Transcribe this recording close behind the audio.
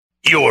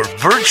Your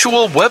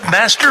virtual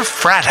webmaster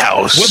frat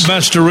house.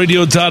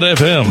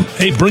 Webmasterradio.fm.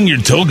 Hey, bring your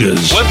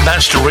togas.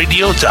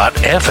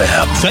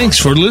 Webmasterradio.fm. Thanks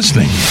for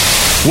listening.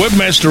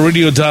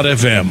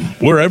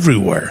 Webmasterradio.fm. We're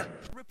everywhere.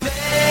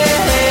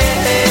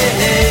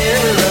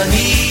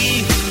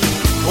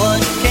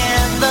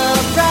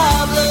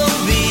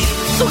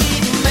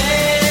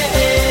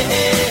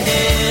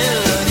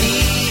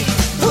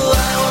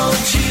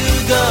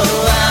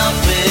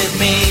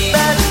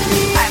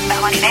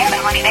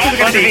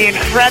 To be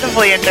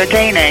incredibly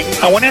entertaining.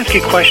 I want to ask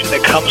you a question that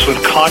comes with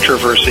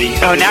controversy.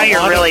 Oh, now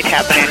you're really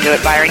tapping into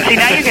it, Byron.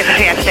 See, now you get the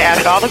chance to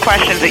ask all the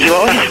questions that you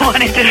always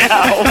wanted to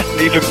know.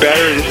 Even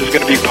better, this is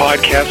going to be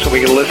podcast, so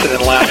we can listen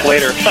and laugh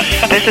later.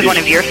 This is one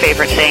of your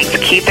favorite things.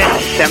 Keep it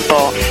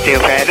simple,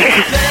 stupid.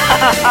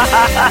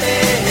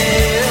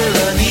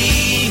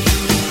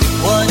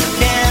 What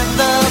can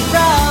the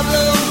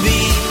problem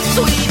be?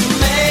 Sweet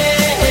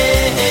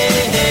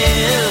Melanie,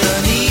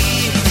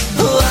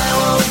 why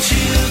won't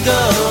you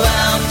go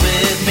out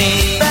with me?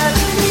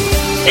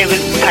 It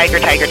was Tiger,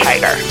 Tiger,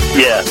 Tiger.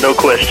 Yeah, no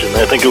question.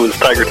 I think it was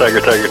Tiger, Tiger,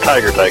 Tiger,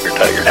 Tiger, Tiger,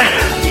 Tiger.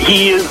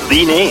 He is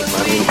the name.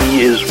 I mean, he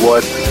is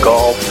what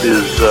golf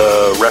is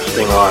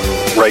resting on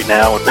right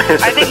now.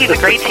 I think he's a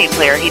great team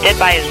player. He did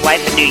buy his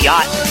wife a new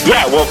yacht.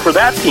 Yeah, well, for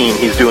that team,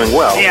 he's doing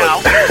well.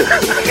 Yeah.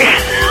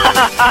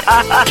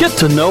 Get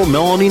to know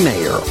Melanie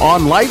Nair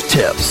on Life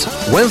Tips.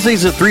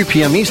 Wednesdays at 3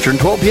 p.m. Eastern,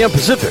 12 p.m.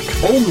 Pacific.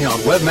 Only on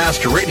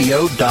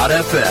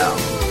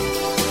WebmasterRadio.fm.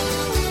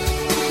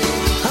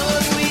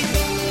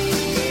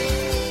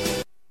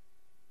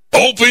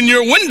 Open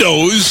your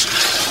windows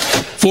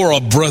for a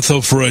breath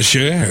of fresh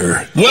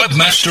air.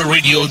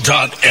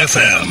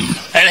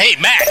 Webmasterradio.fm. And hey,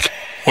 Mac,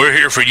 we're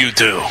here for you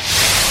too.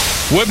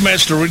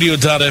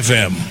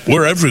 Webmasterradio.fm.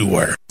 We're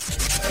everywhere.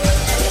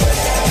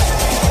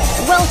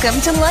 Welcome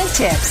to Life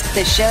Tips,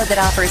 the show that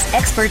offers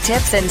expert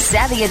tips and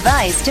savvy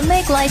advice to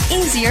make life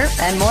easier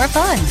and more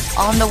fun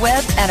on the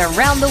web and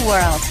around the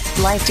world.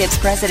 Life Tips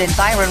President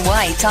Byron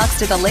White talks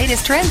to the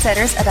latest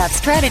trendsetters about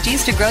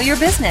strategies to grow your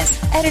business.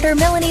 Editor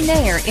Melanie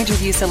Nair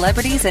interviews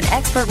celebrities and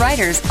expert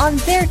writers on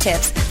their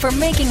tips for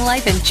making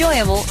life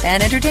enjoyable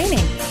and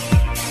entertaining.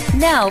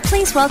 Now,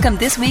 please welcome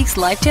this week's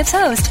Life Tips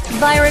host,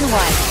 Byron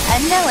White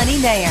and Melanie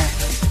Nair.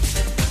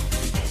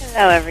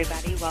 Hello,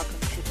 everybody. Welcome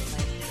to the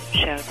Life Tips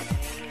show today.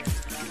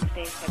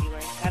 Wednesday,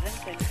 February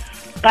 7th, and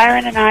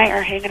Byron and I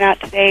are hanging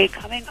out today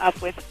coming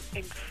up with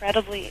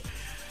incredibly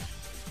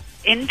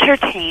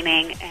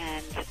entertaining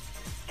and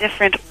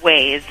different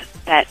ways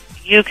that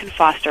you can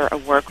foster a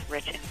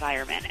work-rich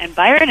environment. And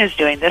Byron is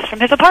doing this from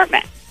his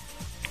apartment.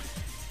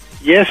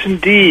 Yes,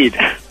 indeed.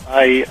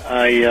 I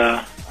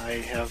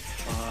have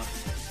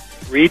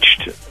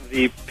reached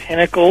the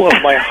pinnacle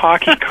of my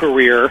hockey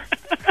career,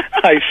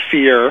 I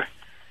fear.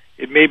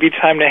 It may be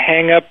time to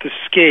hang up the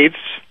skates.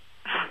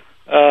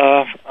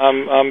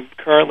 I'm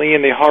currently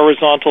in the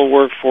horizontal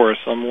workforce.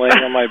 I'm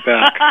laying on my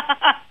back.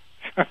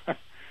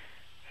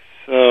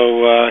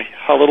 So,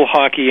 a little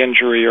hockey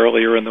injury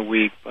earlier in the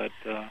week, but...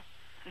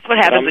 That's what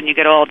happens when you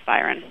get old,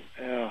 Byron.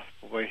 Oh,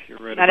 boy, you're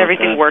right. Not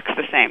everything works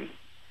the same.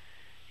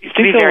 You have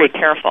to be think very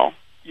careful.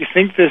 You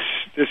think this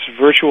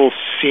virtual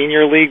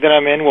senior league that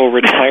I'm in will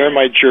retire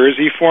my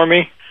jersey for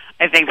me?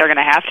 I think they're going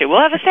to have to.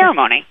 We'll have a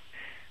ceremony.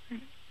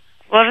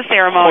 We'll have a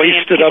ceremony,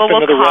 and people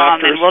will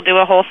come, and we'll do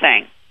a whole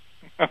thing.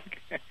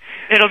 Okay.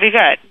 It'll be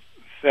good.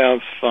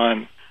 Sounds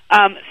fun.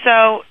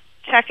 So,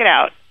 check it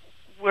out.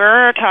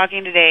 We're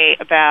talking today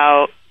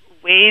about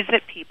ways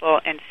that people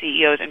and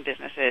CEOs and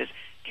businesses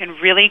can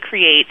really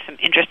create some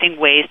interesting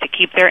ways to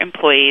keep their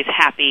employees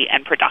happy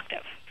and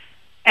productive.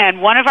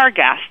 And one of our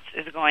guests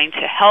is going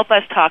to help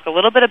us talk a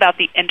little bit about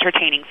the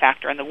entertaining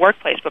factor in the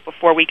workplace. But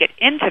before we get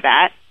into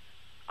that,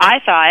 I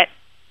thought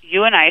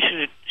you and I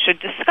should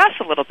discuss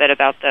a little bit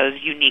about those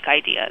unique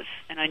ideas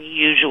and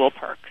unusual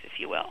perks, if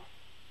you will.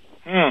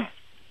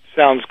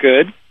 Sounds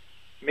good.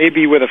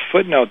 Maybe with a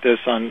footnote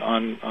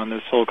on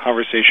this whole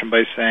conversation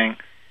by saying,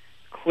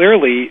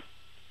 clearly,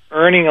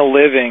 earning a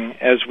living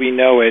as we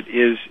know it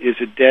is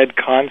a dead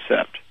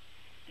concept.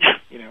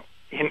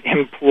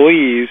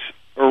 Employees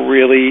are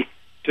really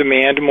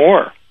demand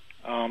more.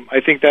 I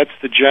think that's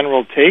the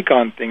general take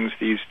on things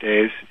these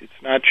days.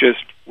 It's not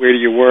just where do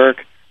you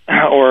work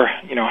or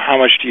how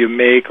much do you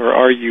make or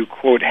are you,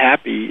 quote,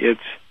 happy.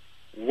 It's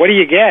what do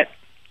you get?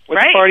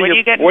 What's right. Part of what your, do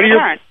you get in what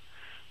return?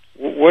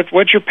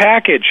 What's your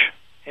package?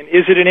 And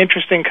is it an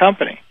interesting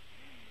company?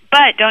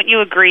 But don't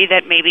you agree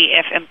that maybe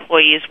if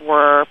employees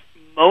were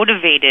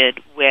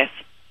motivated with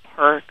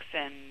perks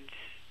and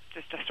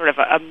just a sort of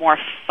a more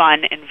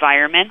fun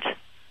environment,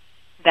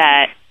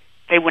 that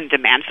they wouldn't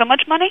demand so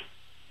much money?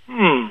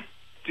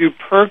 Do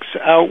perks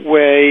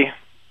outweigh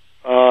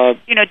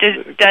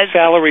does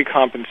salary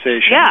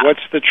compensation? Yeah.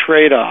 What's the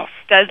trade-off?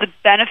 Does the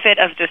benefit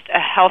of just a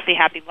healthy,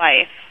 happy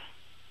life,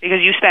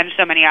 because you spend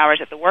so many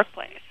hours at the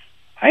workplace?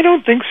 I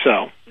don't think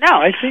so. No.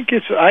 I think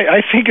it's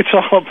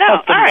all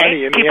about the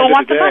money. In People the end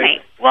want of the the day.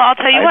 money. Well, I'll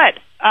tell you what.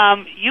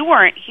 You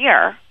weren't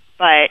here,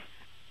 but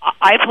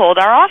I polled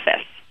our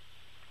office.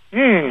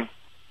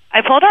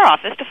 I polled our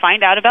office to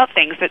find out about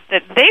things that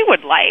they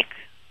would like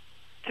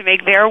to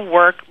make their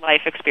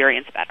work-life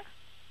experience better.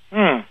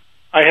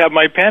 I have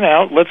my pen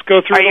out. Let's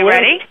go through the list.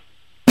 Are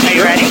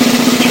you ready?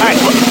 All right.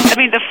 Well, I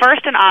mean, the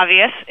first and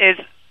obvious is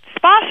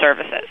spa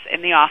services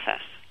in the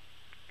office.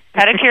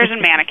 Pedicures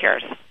and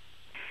manicures.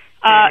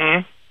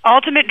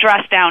 Ultimate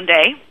dress-down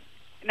day.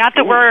 Not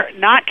that we're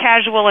not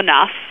casual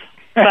enough,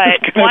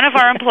 but one of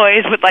our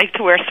employees would like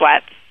to wear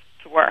sweats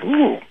to work.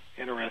 Ooh,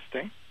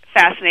 interesting.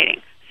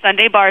 Fascinating.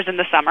 Sunday bars in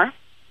the summer.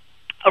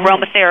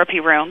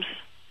 Aromatherapy rooms.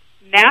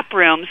 Nap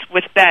rooms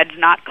with beds,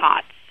 not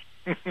cots.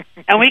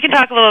 And we can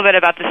talk a little bit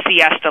about the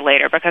siesta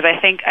later, because I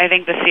think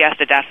the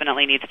siesta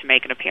definitely needs to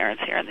make an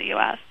appearance here in the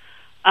U.S.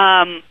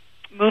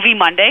 Movie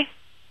Monday.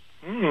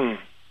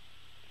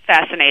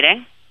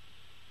 Fascinating.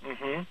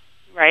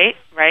 Right.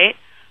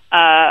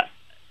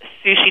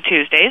 Sushi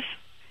Tuesdays.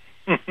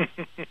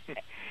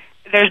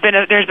 There's been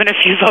a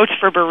few votes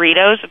for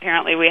burritos.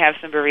 Apparently, we have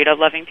some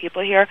burrito-loving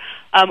people here.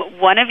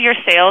 One of your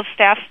sales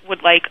staff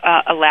would like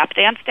a lap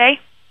dance day.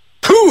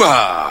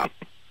 Hoo-ah!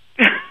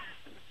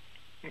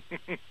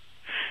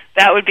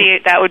 That would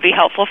be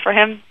helpful for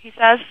him, he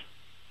says.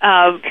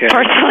 Okay.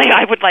 Personally,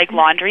 I would like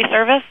laundry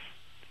service.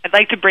 I'd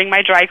like to bring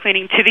my dry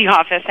cleaning to the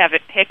office, have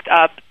it picked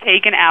up,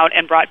 taken out,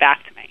 and brought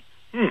back to me.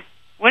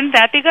 Wouldn't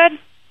that be good?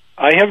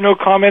 I have no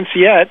comments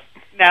yet.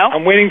 No?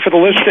 I'm waiting for the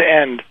list to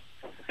end.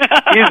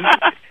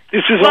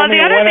 This is only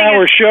a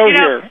 1-hour show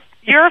here.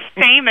 You're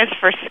famous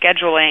for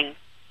scheduling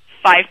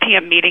 5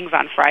 p.m. meetings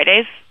on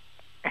Fridays.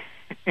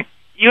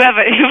 You have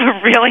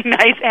a really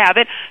nice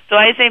habit, so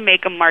I say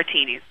make them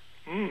martinis.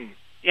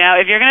 You know,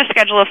 if you're going to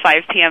schedule a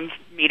 5 p.m.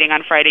 meeting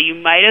on Friday, you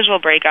might as well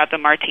break out the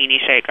martini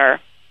shaker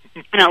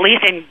and at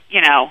least,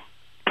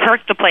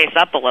 perk the place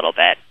up a little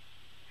bit.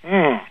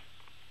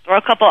 Throw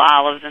a couple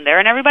olives in there,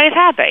 and everybody's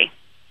happy.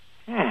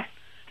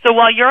 So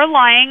while you're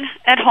lying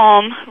at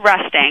home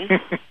resting,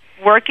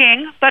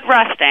 working but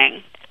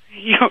resting,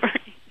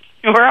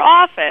 your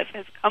office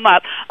has come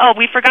up. Oh,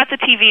 we forgot the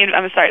TV and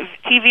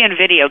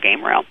video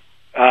game room.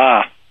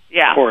 Yeah.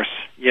 Of course.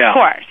 Yeah.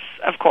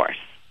 Of course.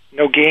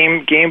 No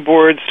game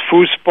boards,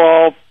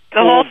 foosball,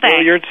 the whole thing.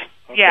 Billiards.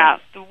 Okay. Yeah,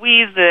 the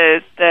Wii's,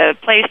 the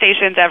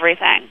PlayStations,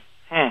 everything.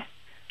 And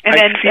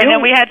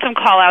then we had some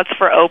call-outs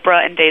for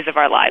Oprah and Days of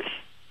Our Lives.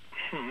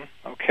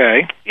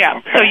 Okay. Yeah.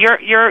 Okay. So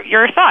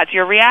your thoughts,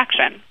 your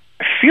reaction.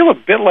 I feel a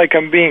bit like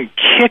I'm being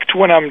kicked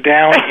when I'm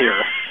down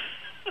here.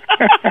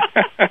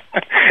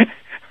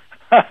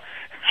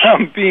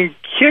 I'm being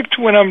kicked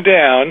when I'm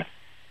down,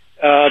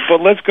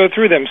 but let's go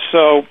through them.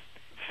 So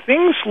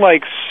things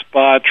like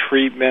spa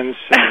treatments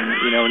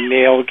and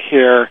nail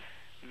care,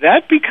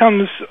 that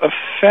becomes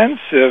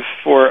offensive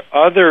for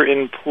other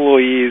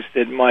employees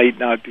that might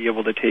not be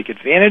able to take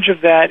advantage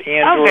of that.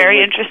 And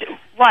very interesting.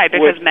 Why?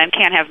 Because men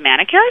can't have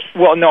manicures?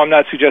 Well, no, I'm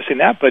not suggesting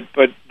that, but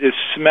the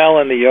smell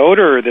and the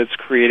odor that's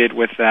created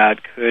with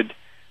that could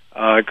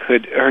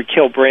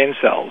kill brain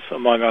cells,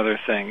 among other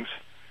things.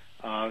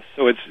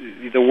 So it's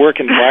the work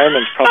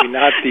environment's probably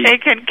not the.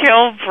 It can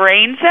kill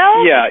brain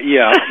cells?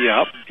 Yeah.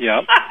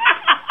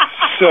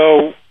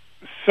 So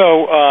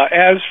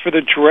as for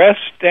the dress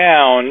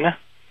down,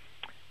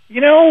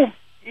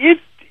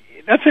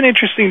 that's an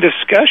interesting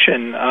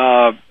discussion.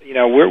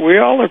 We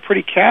all are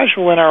pretty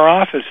casual in our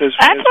offices.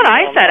 That's what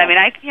I said. I mean,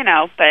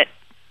 but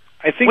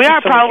I think we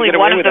are probably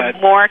one of the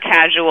more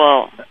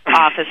casual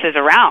offices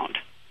around.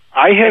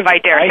 If I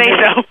dare say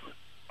so.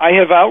 I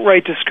have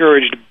outright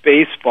discouraged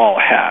baseball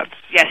hats.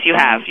 Yes, you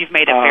have. You've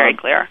made it very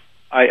clear.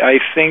 I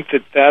think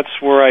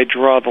that's where I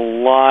draw the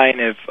line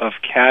of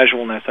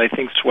casualness. I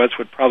think sweats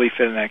would probably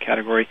fit in that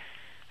category.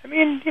 I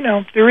mean,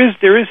 there is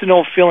an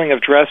old feeling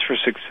of dress for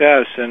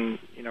success and,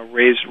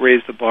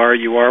 raise the bar,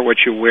 you are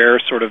what you wear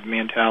sort of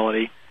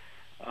mentality.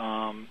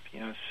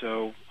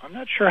 So I'm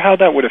not sure how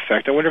that would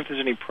affect. I wonder if there's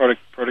any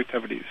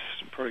productivity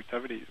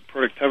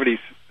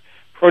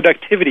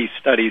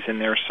studies in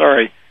there.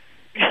 Sorry.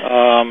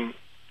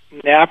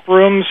 Nap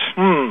rooms,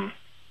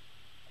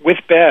 with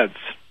beds.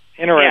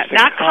 Interesting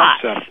not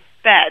concept.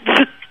 Cots,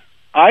 beds.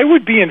 I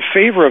would be in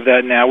favor of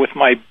that now with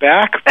my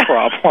back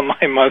problem,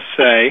 I must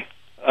say.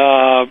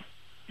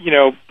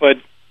 But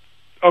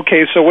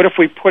okay, so what if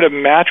we put a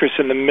mattress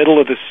in the middle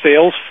of the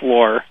sales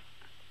floor?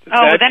 Does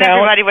that then count?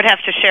 Everybody would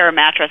have to share a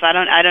mattress. I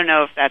don't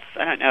know if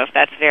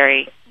that's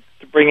very.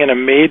 To bring in a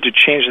maid to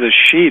change the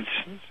sheets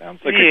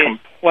sounds like a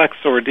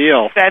complex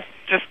ordeal. That's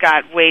just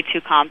got way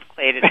too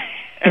complicated.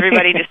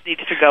 Everybody just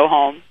needs to go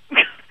home.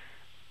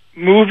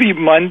 Movie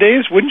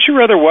Mondays? Wouldn't you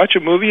rather watch a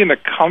movie in the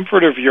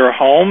comfort of your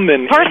home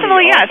than?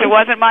 Personally, yes. It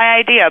wasn't my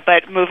idea,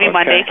 but Movie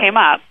Monday came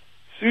up.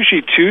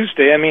 Sushi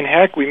Tuesday. I mean,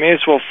 heck, we may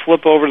as well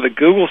flip over to the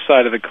Google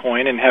side of the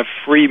coin and have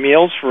free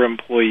meals for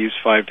employees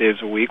 5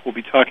 days a week. We'll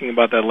be talking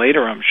about that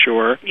later, I'm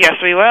sure.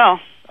 Yes, we will.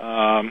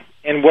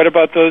 And what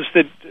about those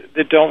that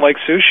don't like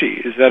sushi?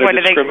 Is that a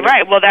discrimination?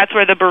 Right. Well, that's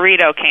where the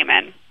burrito came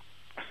in.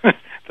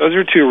 Those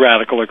are two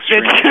radical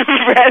extremes.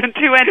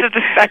 Two ends of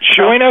the spectrum.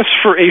 Join us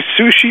for a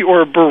sushi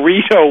or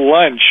burrito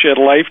lunch at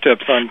Life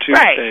Tips on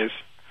Tuesdays.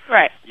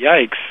 Right.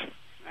 Yikes.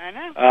 I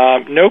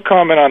know. No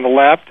comment on the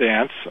lap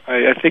dance.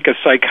 I think a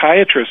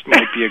psychiatrist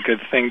might be a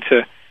good thing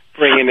to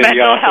bring into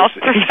the office.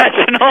 Mental health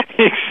professional.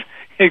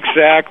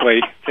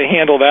 Exactly, to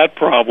handle that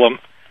problem.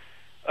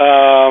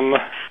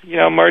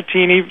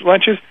 Martini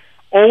lunches.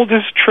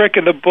 Oldest trick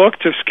in the book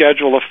to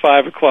schedule a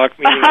 5 o'clock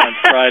meeting on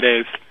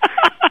Fridays.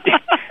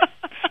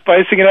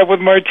 Spicing it up with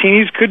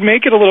martinis could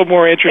make it a little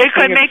more interesting. It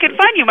could make it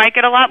fun. You might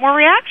get a lot more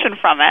reaction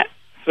from it.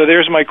 So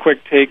there's my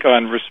quick take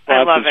on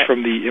responses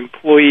from the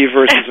employee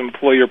versus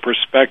employer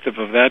perspective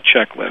of that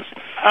checklist.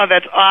 Oh,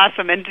 that's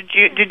awesome! And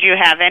did you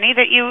have any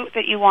that you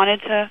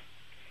wanted to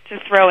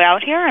throw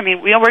out here? I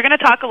mean, we're going to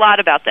talk a lot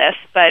about this,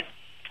 but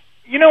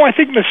I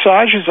think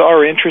massages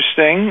are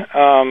interesting.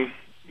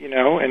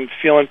 And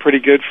feeling pretty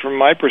good from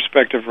my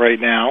perspective right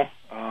now.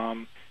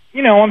 I'm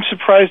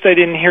surprised I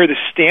didn't hear the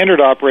standard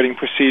operating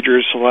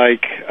procedures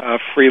like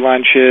free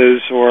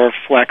lunches or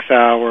flex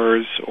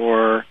hours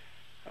or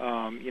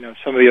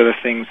some of the other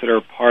things that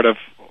are part of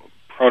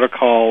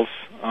protocols.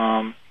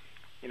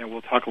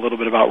 We'll talk a little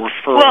bit about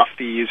referral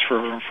fees for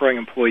referring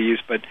employees,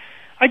 but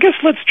I guess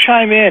let's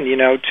chime in,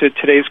 to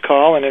today's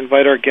call and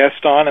invite our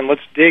guest on, and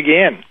let's dig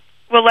in.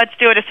 Well, let's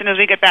do it as soon as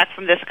we get back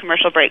from this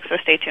commercial break, so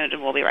stay tuned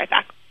and we'll be right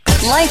back.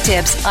 Life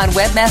Tips on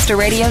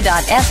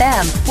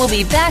webmasterradio.fm. We'll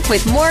be back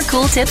with more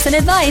cool tips and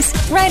advice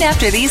right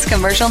after these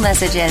commercial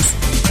messages.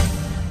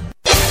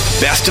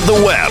 Best of the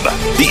Web,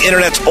 the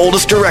Internet's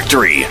oldest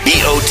directory,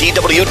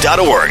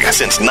 BOTW.org,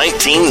 since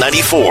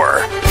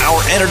 1994. Our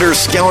editors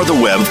scour the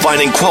web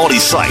finding quality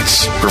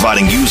sites,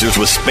 providing users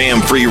with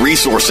spam-free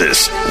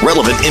resources,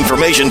 relevant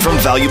information from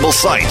valuable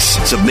sites.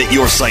 Submit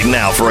your site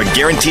now for a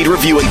guaranteed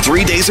review in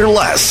 3 days or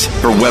less.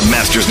 For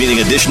webmasters needing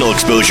additional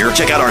exposure,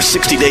 check out our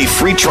 60-day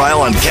free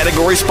trial on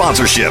category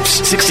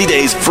sponsorships, 60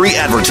 days free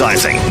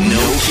advertising.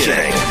 No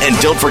kidding. And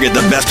don't forget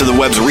the Best of the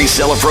Web's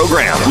reseller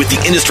program with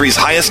the industry's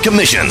highest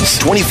commissions,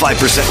 25%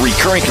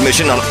 recurring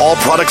commission on all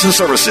products and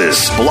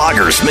services.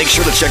 Bloggers, make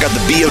sure to check out the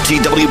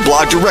BOTW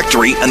blog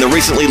directory and the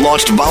recently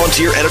launched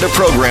volunteer editor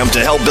program to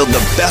help build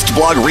the best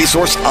blog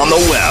resource on the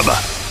web.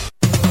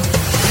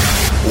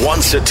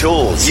 Once a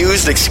tool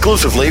used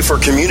exclusively for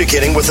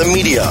communicating with the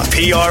media,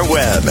 PR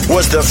Web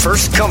was the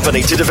first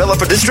company to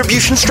develop a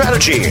distribution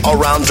strategy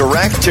around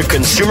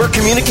direct-to-consumer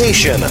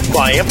communication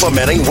by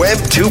implementing Web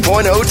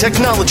 2.0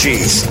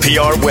 technologies.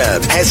 PR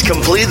Web has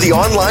completed the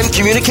online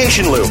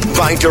communication loop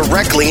by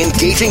directly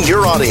engaging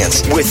your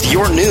audience with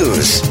your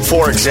news.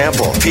 For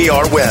example,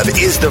 PR Web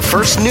is the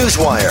first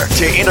newswire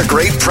to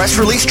integrate press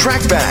release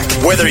trackback.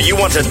 Whether you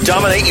want to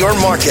dominate your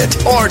market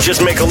or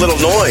just make a little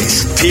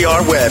noise,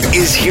 PR Web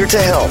is here to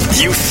help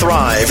you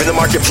thrive in the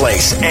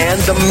marketplace and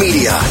the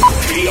media.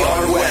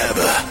 PR Web.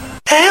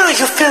 Hey, all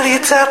you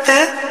affiliates out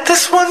there,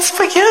 this one's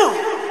for you.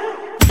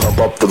 Pump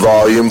up the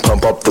volume,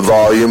 pump up the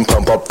volume,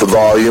 pump up the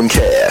volume.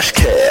 Cash,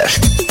 cash.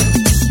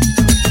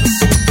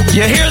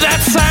 You hear that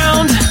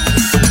sound?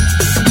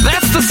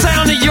 That's the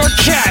sound of your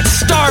cat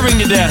starving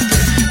to death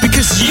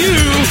because you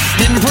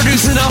didn't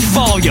produce enough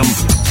volume.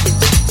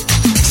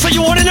 So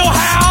you want to know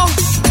how?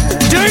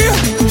 Do you?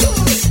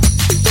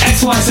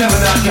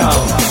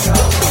 XY7.com.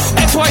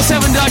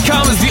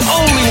 XY7.com is the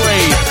only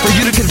way for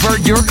you to convert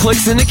your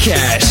clicks into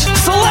cash.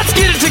 So let's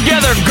get it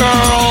together,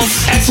 girls.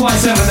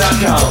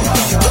 XY7.com.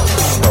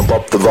 Pump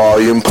up the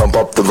volume, pump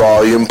up the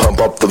volume, pump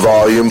up the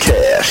volume.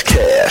 Cash,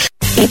 cash.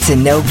 It's a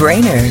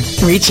no-brainer.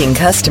 Reaching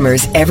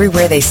customers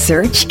everywhere they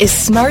search is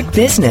smart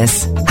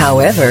business.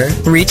 However,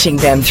 reaching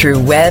them through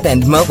web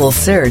and mobile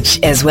search,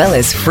 as well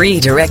as free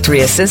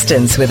directory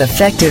assistance with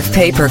effective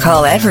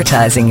pay-per-call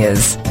advertising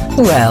is,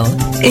 well,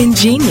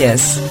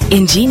 ingenious.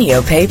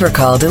 Ingenio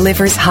Pay-Per-Call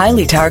delivers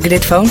highly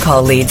targeted phone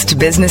call leads to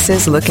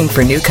businesses looking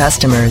for new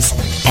customers.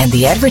 And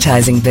the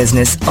advertising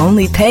business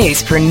only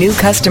pays per new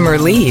customer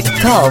lead.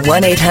 Call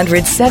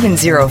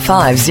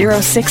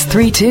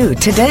 1-800-705-0632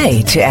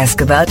 today to ask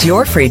about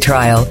your free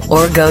trial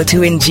or go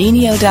to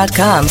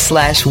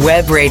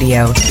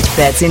ingenio.com/webradio.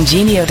 That's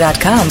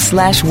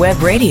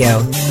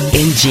ingenio.com/webradio.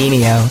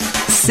 Ingenio.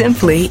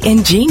 Simply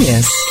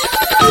ingenious.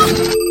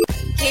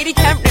 Katie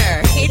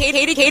Kempner.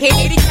 Katie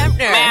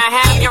Kempner. May I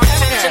have your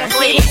attention,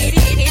 please?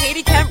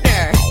 Katie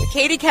Kempner.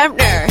 Katie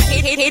Kempner.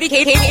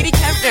 Katie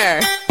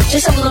Kempner.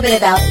 Just a little bit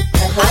about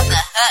the hook.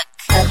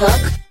 The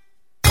hook.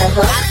 The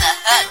hook.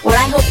 What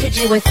I hope to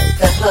do with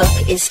the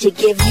hook is to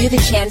give you the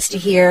chance to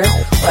hear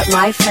what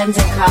my friends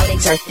and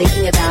colleagues are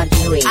thinking about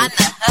doing.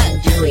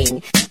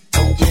 Doing.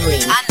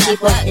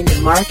 People in the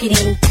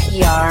marketing,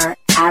 PR,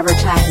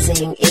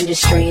 advertising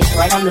industries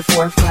right on the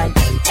forefront,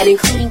 and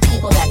including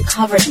people that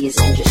cover these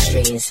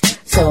industries.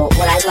 So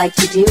what I'd like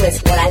to do is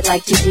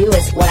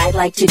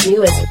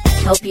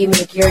help you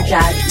make your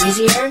job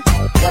easier.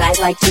 What I'd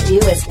like to do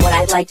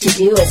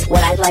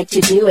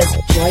is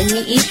join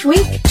me each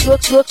week, 2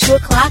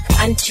 o'clock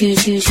on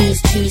Tuesday.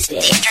 The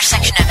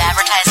intersection of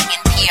advertising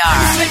and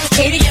Slim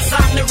Katie, yes,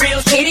 I'm the real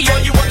Katie.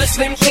 All you other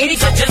Slim Katies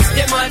are just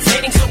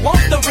imitating. So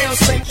won't the real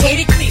Slim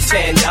Katie please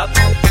stand up?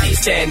 Please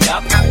stand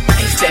up.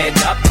 Please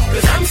stand up.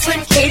 Cause I'm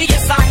Slim Katie,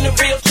 yes, I'm the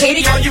real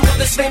Katie. All you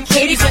other Slim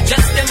Katies are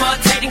just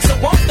imitating. So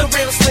won't the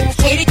real Slim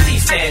Katie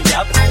please stand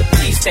up?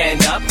 Please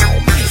stand up.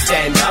 Please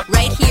stand up.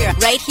 Right here,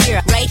 right here,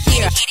 right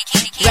here.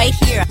 Right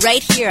here,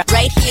 right here,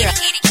 right here.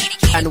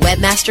 On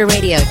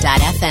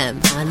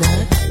webmasterradio.fm. On the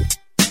hook.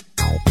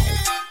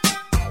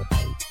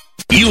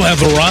 You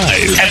have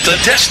arrived At the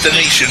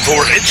destination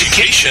for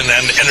education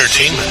and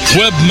entertainment.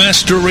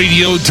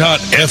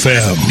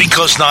 webmasterradio.fm.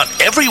 Because not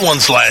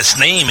everyone's last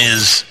name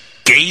is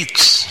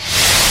Gates.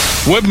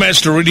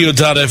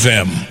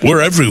 webmasterradio.fm. We're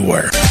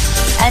everywhere.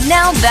 And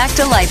now back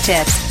to Life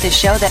Tips, the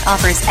show that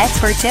offers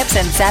expert tips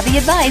and savvy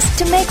advice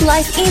to make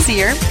life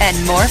easier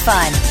and more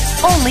fun.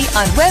 Only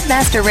on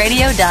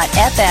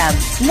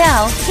webmasterradio.fm.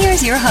 Now,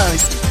 here's your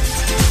host.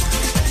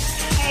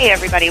 Hey,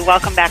 everybody.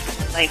 Welcome back to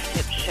the Life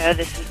Tips Show.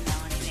 This is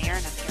Melanie Mayer,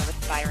 and I'm here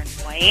with Byron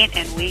White.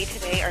 And we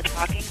today are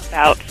talking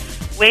about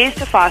ways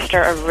to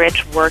foster a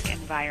rich work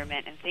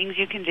environment and things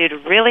you can do to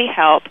really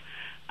help,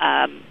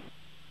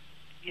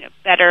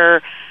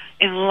 better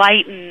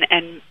enlighten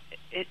and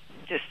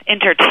just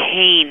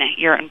entertain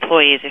your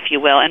employees, if you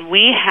will. And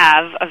we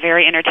have a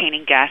very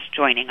entertaining guest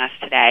joining us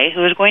today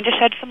who is going to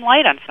shed some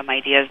light on some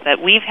ideas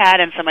that we've had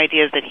and some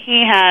ideas that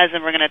he has,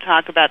 and we're going to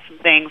talk about some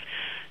things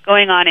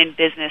going on in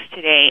business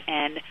today.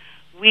 And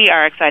we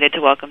are excited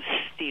to welcome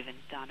Stephen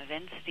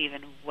Donovan.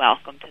 Stephen,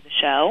 welcome to the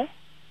show.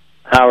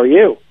 How are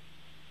you?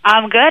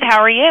 I'm good. How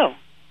are you?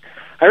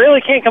 I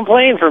really can't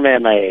complain for a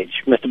man my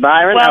age. Mr.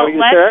 Byron, how are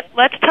you, sir?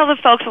 Let's tell the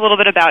folks a little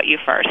bit about you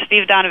first.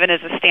 Steve Donovan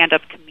is a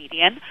stand-up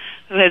comedian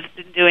who has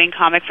been doing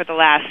comic for the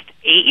last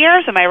 8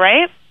 years. Am I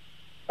right?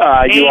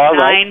 You are 9,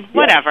 right.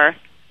 whatever.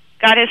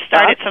 Got his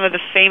start at some of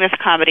the famous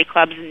comedy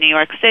clubs in New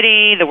York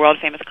City, the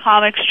world-famous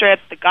Comic Strip,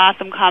 the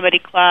Gotham Comedy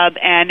Club,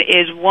 and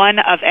is one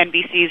of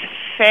NBC's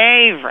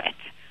favorite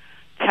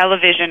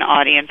television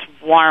audience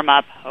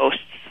warm-up hosts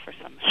for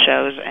some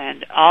shows,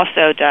 and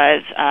also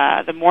does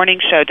the morning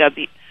show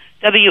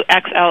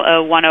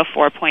WXLO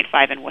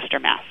 104.5 in Worcester,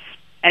 Mass.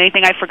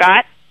 Anything I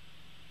forgot?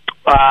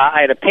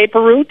 I had a paper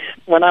route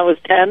when I was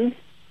 10.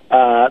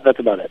 That's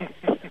about it.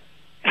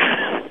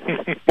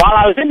 While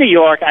I was in New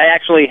York, I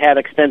actually had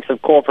extensive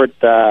corporate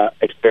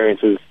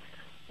experiences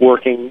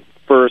working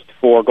first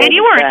for Goldman And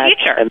you were Sachs a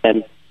teacher. and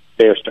then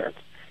Bear Stearns.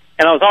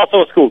 And I was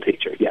also a school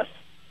teacher, yes.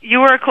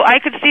 You were cool. I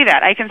could see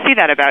that. I can see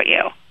that about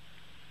you.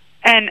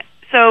 And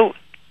so,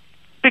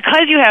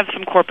 because you have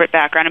some corporate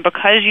background and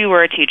because you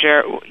were a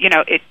teacher,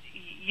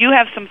 you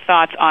have some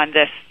thoughts on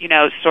this,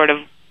 sort of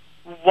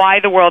why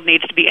the world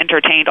needs to be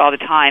entertained all the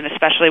time,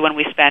 especially when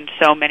we spend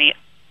so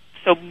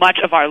much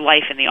of our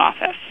life in the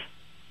office.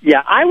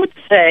 Yeah, I would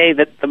say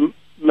that the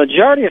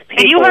majority of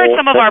people and you heard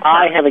some of that our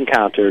I have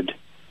encountered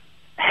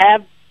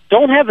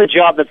don't have the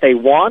job that they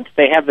want,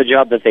 they have the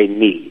job that they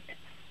need.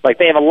 Like,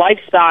 they have a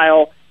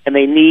lifestyle and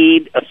they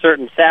need a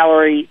certain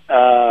salary,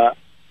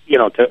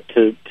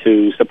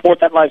 to support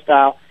that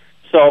lifestyle.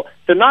 So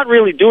they're not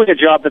really doing a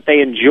job that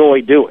they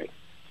enjoy doing.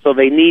 So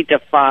they need to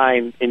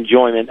find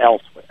enjoyment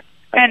elsewhere.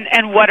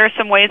 And what are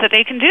some ways that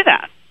they can do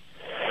that?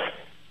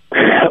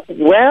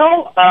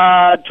 Well,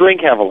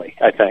 drink heavily,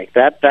 I think.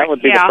 That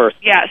would be the first.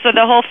 Yeah, so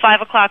the whole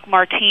 5 o'clock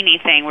martini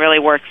thing really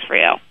works for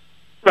you.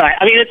 Right.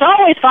 I mean, it's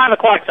always 5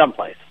 o'clock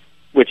someplace,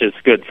 which is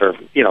good for,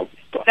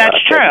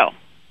 That's true.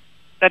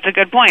 That's a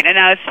good point. And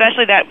now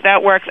especially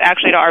that works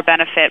actually to our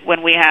benefit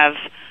when we have,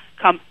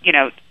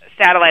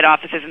 satellite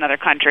offices in other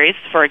countries,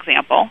 for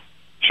example.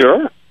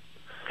 Sure.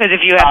 Because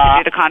if you have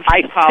to do the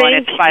conference call and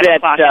it's 5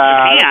 o'clock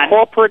in Japan.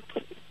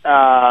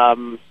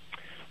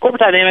 Corporate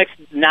dynamics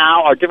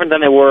now are different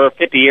than they were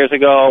 50 years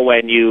ago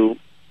when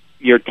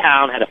your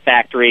town had a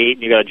factory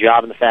and you got a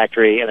job in the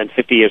factory, and then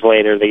 50 years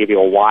later they give you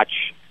a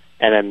watch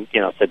and then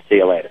said see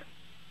you later.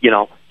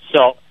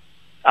 So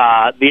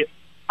the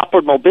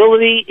upward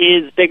mobility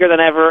is bigger than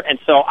ever, and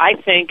so I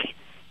think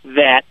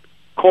that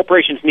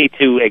corporations need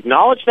to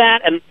acknowledge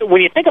that. And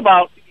when you think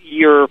about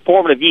your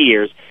formative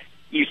years,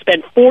 you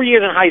spend 4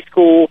 years in high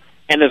school,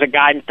 and there's a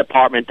guidance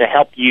department to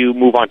help you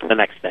move on to the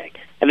next thing.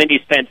 And then you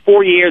spend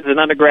 4 years as an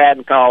undergrad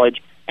in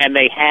college, and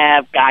they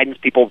have guidance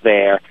people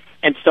there.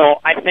 And so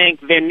I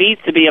think there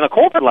needs to be, on a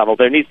corporate level,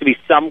 there needs to be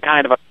some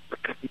kind of a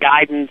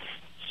guidance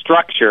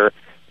structure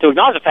to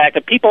acknowledge the fact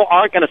that people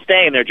aren't going to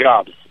stay in their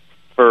jobs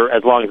for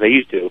as long as they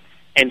used to.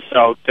 And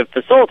so to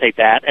facilitate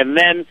that, and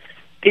then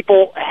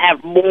people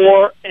have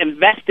more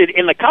invested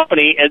in the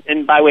company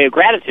and by way of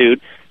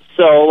gratitude.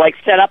 So, like,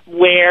 set up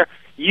where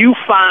you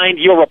find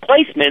your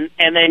replacement,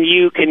 and then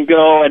you can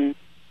go and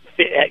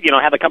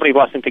have the company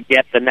blessing to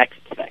get the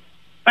next thing.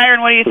 Byron,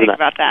 what do you think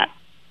about that?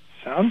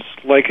 Sounds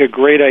like a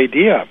great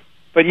idea.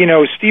 But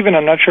Stephen,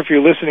 I'm not sure if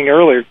you're listening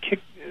earlier.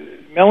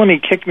 Melanie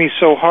kicked me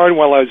so hard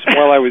while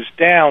I was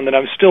down that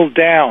I'm still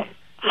down.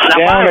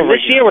 Now,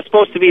 this year was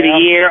supposed to be the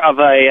year of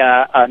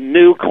a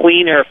new,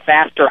 cleaner,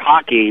 faster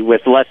hockey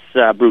with less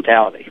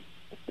brutality.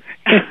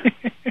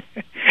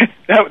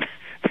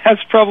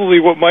 That's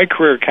probably what my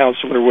career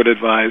counselor would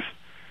advise.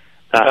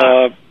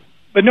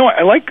 But no,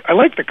 I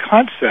like the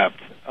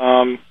concept.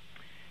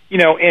 You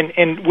know,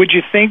 and would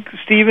you think,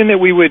 Stephen, that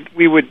we would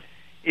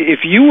if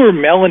you were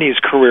Melanie's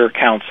career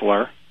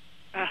counselor,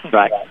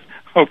 right?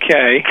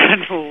 Okay.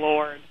 Good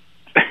Lord.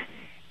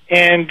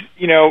 And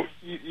you know,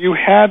 you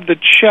had the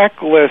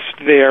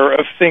checklist there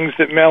of things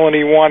that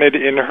Melanie wanted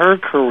in her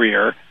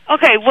career.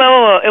 Okay,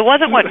 well, it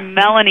wasn't what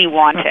Melanie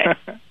wanted.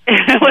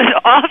 It was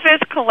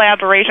office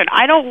collaboration.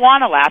 I don't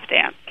want a lap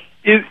dance.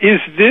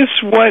 Is this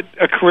what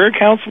a career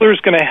counselor is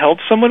going to help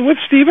someone with,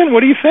 Stephen?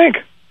 What do you think?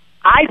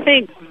 I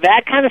think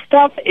that kind of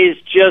stuff is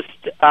just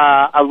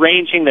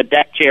arranging the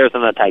deck chairs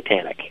on the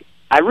Titanic.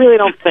 I really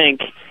don't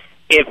think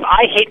if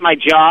I hate my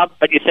job,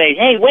 but you say,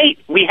 hey, wait,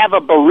 we have a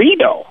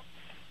burrito,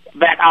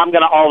 that I'm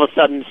going to all of a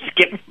sudden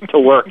skip to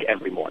work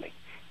every morning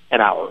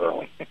an hour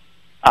early.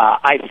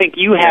 I think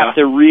you have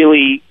to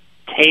really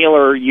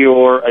tailor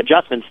your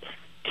adjustments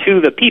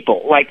to the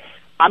people. Like,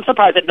 I'm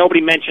surprised that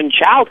nobody mentioned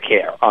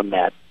childcare on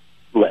that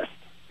list.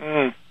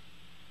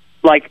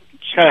 Like,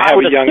 I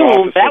would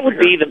assume that would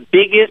be the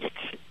biggest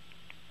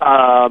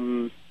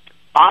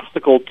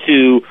obstacle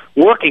to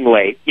working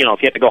late. You know,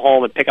 if you have to go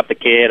home and pick up the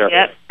kid, or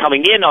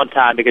coming in on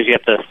time because you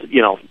have to,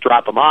 you know,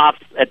 drop them off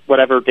at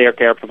whatever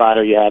daycare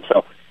provider you have.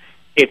 So,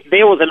 if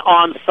there was an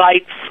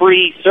on-site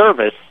free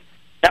service,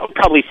 that would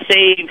probably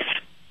save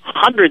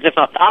hundreds, if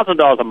not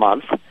 $1,000 a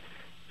month,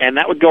 and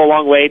that would go a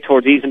long way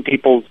towards easing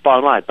people's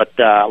bottom line. But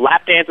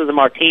lap dances and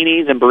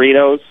martinis and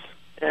burritos,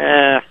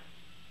 I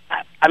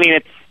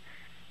mean,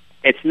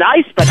 it's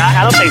nice, but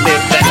I don't think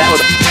that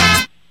would.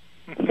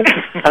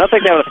 I don't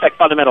think that would affect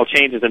fundamental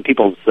changes in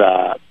people's,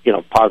 you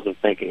know, positive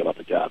thinking about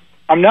the job.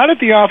 I'm not at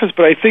the office,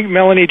 but I think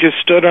Melanie just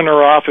stood in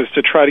her office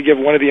to try to give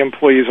one of the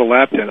employees a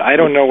lap dance. I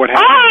don't know what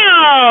happened.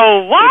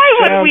 Oh, why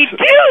would we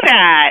do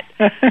that?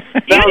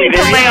 You need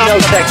to lay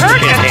off the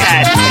Percocet,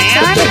 man.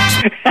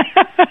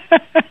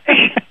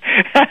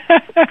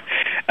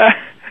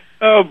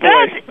 Oh boy,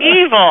 that's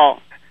evil.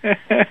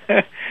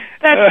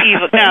 That's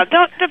evil. Now,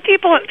 the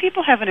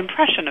people have an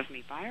impression of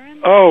me,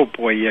 Byron. Oh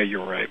boy, yeah,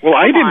 you're right. Well,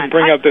 I didn't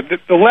bring up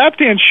the lap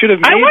dance. Should have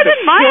made. I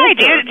wasn't my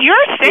idea. Your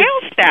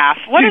sales staff.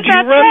 What does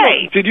that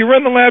say? Did you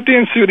run the lap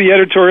dance through the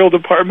editorial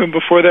department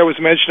before that was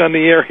mentioned on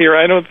the air here?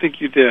 I don't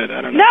think you did.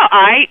 I don't know. No,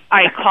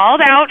 I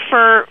called out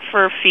for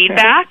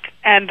feedback,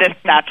 and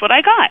that's what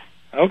I got.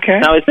 Okay.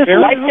 Now, is this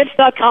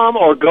LifeTips.com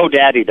or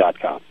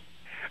GoDaddy.com?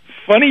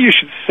 Funny you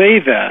should say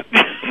that.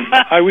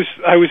 I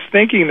was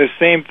thinking the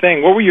same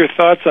thing. What were your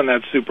thoughts on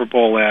that Super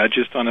Bowl ad?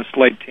 Just on a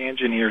slight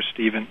tangent here,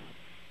 Stephen.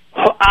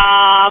 Well,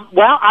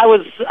 I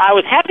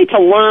was happy to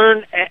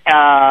learn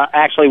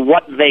actually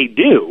what they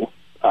do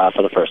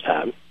for the first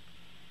time.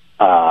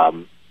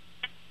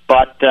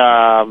 But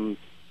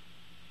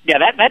yeah,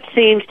 that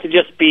seems to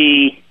just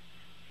be,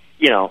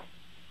 you know,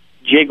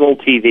 jiggle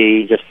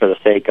TV just for the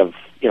sake of,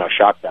 you know,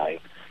 shock value.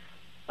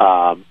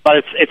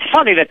 But it's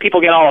funny that people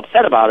get all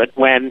upset about it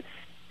when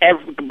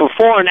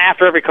before and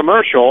after every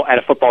commercial at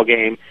a football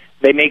game,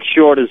 they make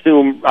sure to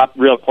zoom up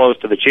real close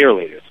to the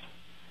cheerleaders.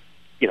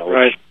 You know,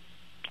 right.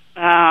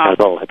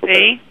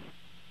 See?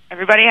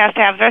 Everybody has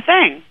to have their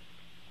thing.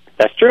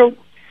 That's true.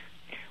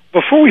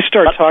 Before we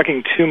start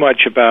talking too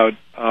much about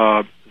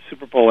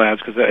Super Bowl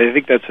ads, because I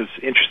think that's an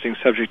interesting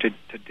subject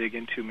to dig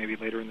into maybe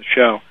later in the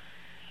show,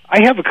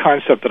 I have a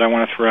concept that I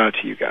want to throw out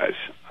to you guys.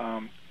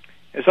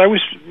 As I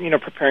was, you know,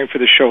 preparing for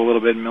the show a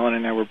little bit, and Melanie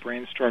and I were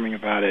brainstorming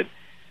about it,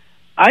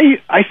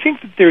 I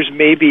think that there's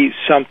maybe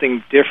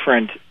something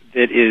different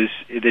that is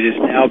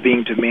now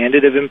being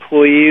demanded of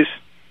employees.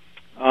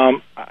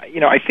 You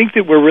know, I think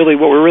that what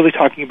we're really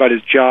talking about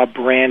is job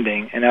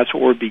branding, and that's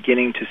what we're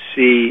beginning to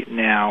see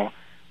now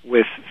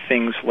with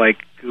things like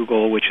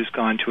Google, which has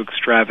gone to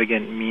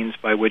extravagant means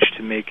by which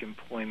to make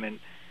employment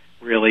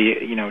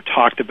really, you know,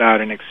 talked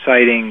about and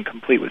exciting,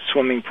 complete with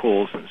swimming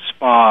pools and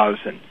spas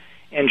and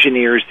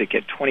engineers that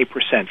get 20%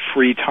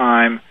 free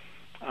time.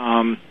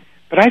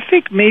 But I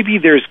think maybe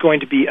there's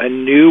going to be a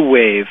new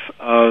wave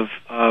of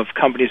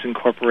companies and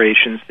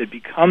corporations that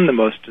become the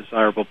most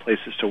desirable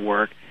places to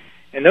work.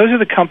 And those are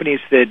the companies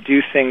that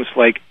do things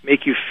like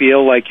make you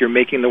feel like you're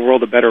making the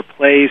world a better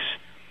place,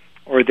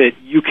 or that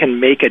you can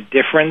make a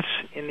difference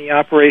in the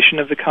operation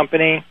of the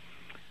company,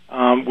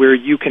 where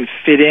you can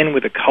fit in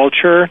with a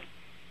culture.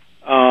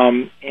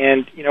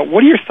 And, you know,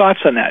 what are your thoughts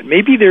on that?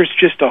 Maybe there's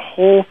just a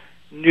whole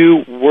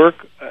new work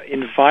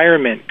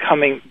environment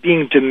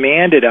being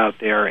demanded out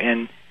there,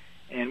 and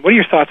what are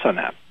your thoughts on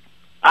that?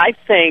 I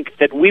think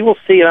that we will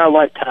see in our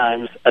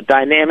lifetimes a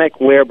dynamic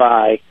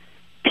whereby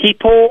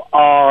people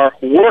are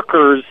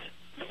workers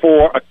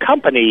for a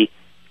company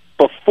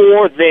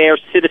before they're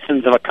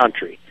citizens of a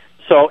country.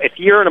 So if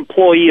you're an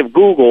employee of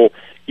Google,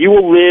 you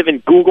will live in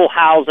Google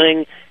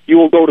housing, you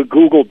will go to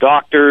Google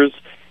doctors,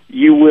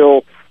 you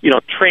will, you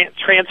know,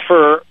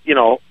 transfer, you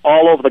know,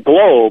 all over the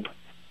globe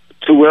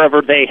to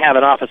wherever they have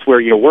an office where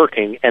you're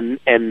working, and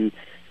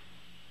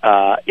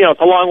you know,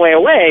 it's a long way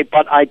away,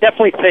 but I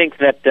definitely think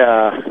that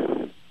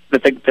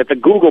the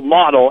Google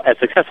model, as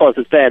successful as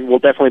it's been, will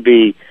definitely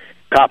be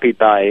copied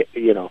by,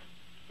 you know,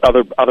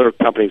 other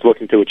companies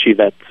looking to achieve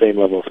that same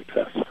level of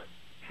success.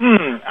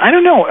 I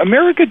don't know.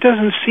 America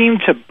doesn't seem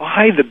to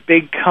buy the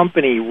big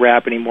company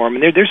rap anymore. I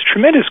mean, there's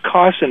tremendous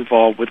costs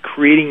involved with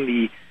creating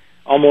the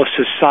almost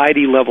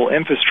society-level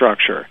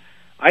infrastructure.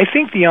 I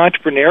think the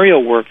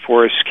entrepreneurial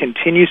workforce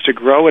continues to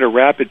grow at a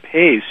rapid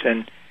pace,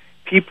 and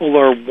people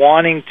are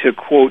wanting to,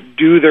 quote,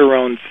 do their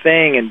own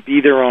thing and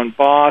be their own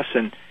boss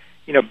and,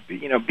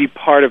 be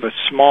part of a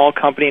small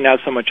company, not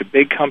so much a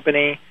big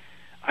company.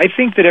 I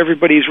think that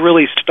everybody's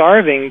really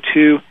starving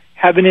to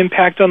have an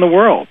impact on the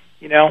world.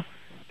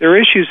 There are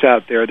issues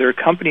out there. There are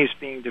companies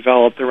being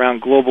developed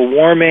around global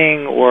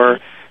warming or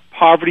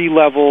poverty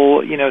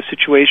level,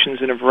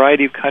 situations in a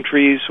variety of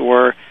countries,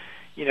 or,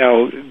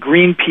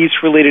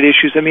 Greenpeace-related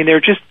issues. I mean,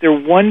 they're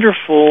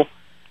wonderful,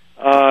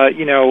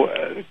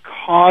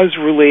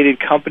 cause-related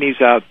companies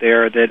out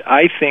there that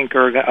I think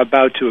are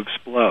about to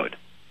explode.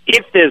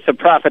 If there's a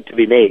profit to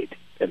be made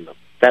in them,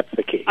 that's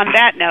the key. On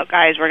that note,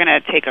 guys, we're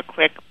going to take a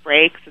quick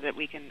break so that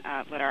we can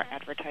let our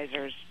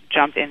advertisers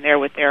jump in there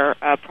with their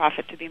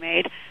profit to be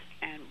made,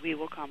 and we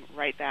will come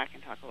right back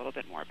and talk a little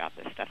bit more about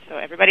this stuff. So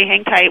everybody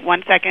hang tight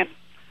 1 second.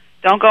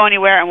 Don't go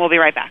anywhere, and we'll be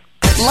right back.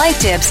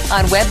 Life Tips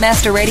on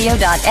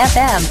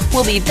webmasterradio.fm.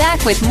 We'll be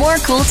back with more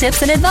cool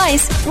tips and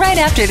advice right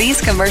after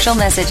these commercial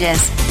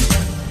messages.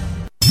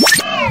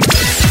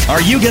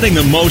 Are you getting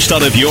the most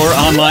out of your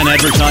online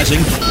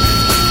advertising?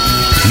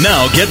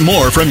 Now get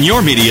more from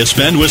your media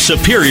spend with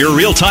superior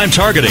real-time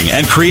targeting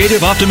and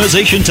creative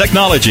optimization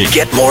technology.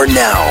 Get more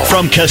now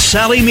from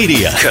Casale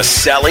Media.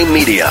 Casale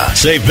Media.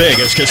 Save big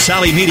as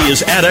Casale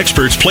Media's ad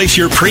experts place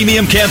your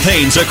premium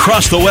campaigns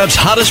across the web's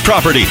hottest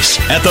properties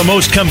at the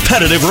most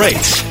competitive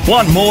rates.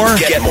 Want more?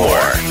 Get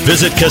more.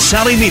 Visit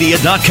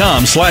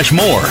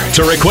CasaleMedia.com/more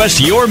to request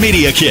your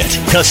media kit.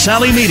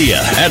 Casale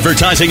Media.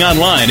 Advertising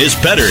online is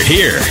better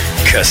here.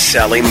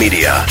 Casale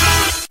Media.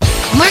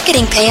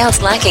 Marketing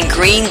payouts lacking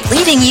green,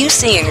 leaving you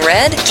seeing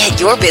red? Get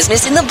your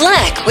business in the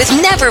black with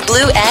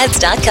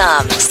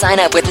NeverBlueAds.com. Sign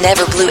up with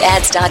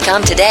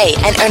NeverBlueAds.com today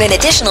and earn an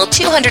additional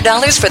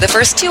 $200 for the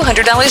first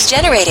 $200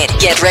 generated.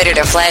 Get ready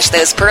to flash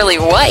those pearly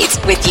whites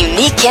with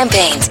unique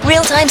campaigns,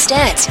 real-time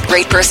stats,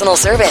 great personal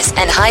service,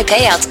 and high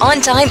payouts on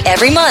time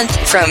every month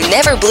from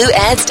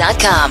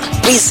NeverBlueAds.com.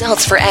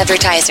 Results for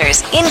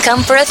advertisers,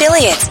 income for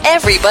affiliates.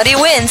 Everybody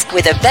wins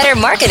with a better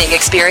marketing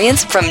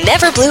experience from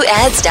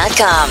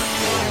NeverBlueAds.com.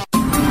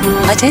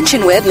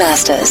 Attention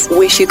webmasters.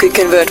 Wish you could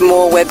convert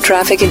more web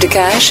traffic into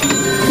cash?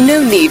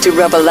 No need to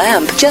rub a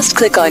lamp. Just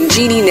click on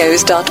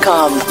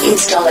GenieKnows.com.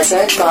 Install a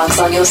search box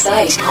on your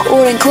site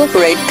or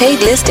incorporate paid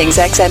listings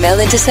XML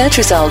into search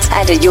results.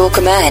 And at your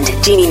command,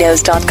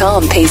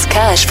 GenieKnows.com pays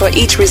cash for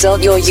each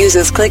result your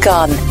users click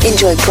on.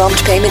 Enjoy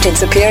prompt payment and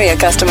superior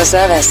customer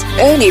service.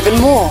 Earn even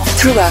more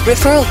through our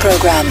referral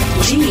program.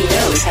 Genie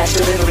Knows has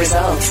delivered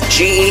results.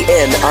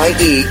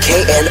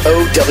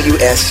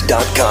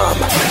 GenieKnows.com.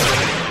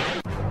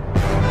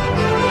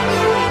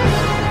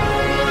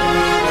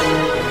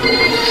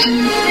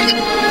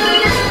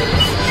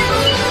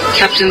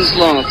 Captain's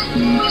log.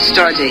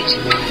 Stardate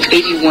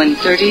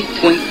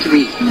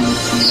 8130.3.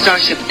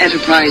 Starship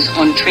Enterprise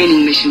on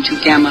training mission to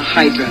Gamma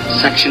Hydra,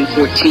 Section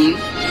 14.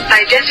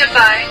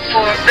 Identify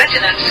for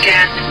retina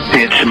scan.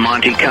 It's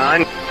Monty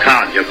Khan.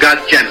 Khan, you've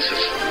got Genesis,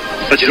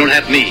 but you don't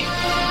have me.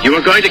 You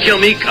are going to kill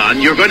me,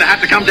 Khan. You're going to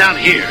have to come down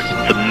here.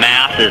 The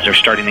masses are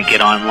starting to get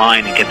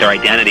online and get their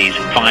identities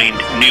and find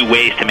new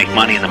ways to make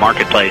money in the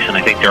marketplace, and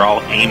I think they're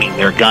all aiming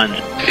their guns.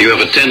 You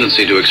have a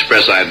tendency to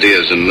express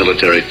ideas in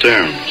military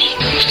terms,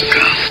 Mr.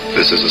 Khan.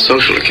 This is a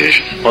social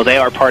occasion. Well, they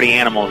are party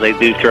animals. They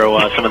do throw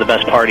some of the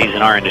best parties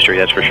in our industry,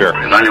 that's for sure.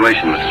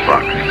 Evaluation, Mrs.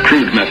 Faulkner.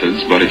 Crude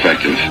methods, but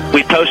effective.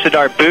 We posted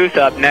our booth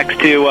up next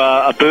to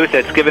a booth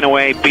that's giving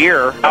away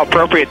beer. How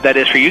appropriate that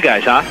is for you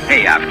guys, huh?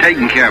 Hey, I've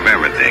taken care of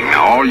everything.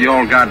 Now, all you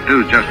all got to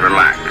do is just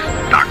relax.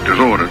 Doctor's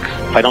orders.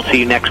 If I don't see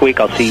you next week,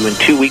 I'll see you in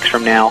 2 weeks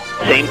from now.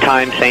 Same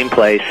time, same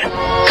place.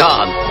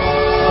 Khan,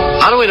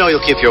 how do we know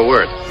you'll keep your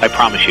word? I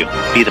promise you.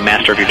 Be the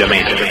master of your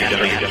domain.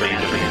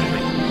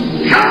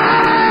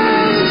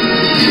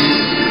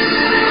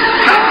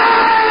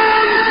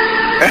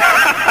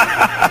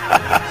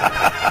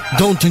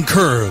 Don't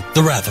incur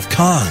the wrath of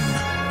Khan.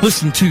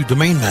 Listen to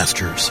Domain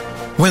Masters,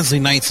 Wednesday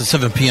nights at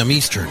 7 p.m.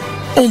 Eastern,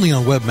 only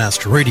on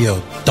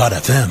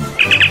webmasterradio.fm.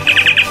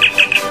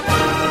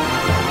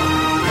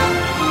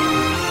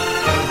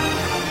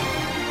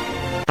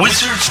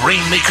 Wizards,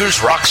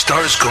 Rainmakers, rock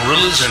stars,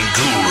 gorillas, and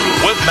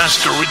guru.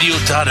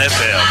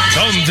 WebmasterRadio.fm.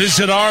 Come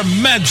visit our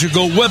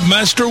magical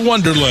Webmaster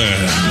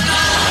Wonderland.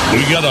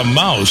 We got a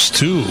mouse,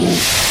 too.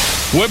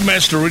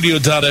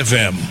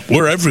 WebmasterRadio.fm.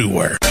 We're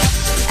everywhere.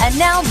 And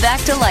now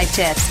back to Life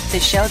Tips, the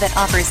show that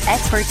offers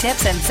expert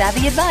tips and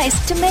savvy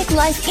advice to make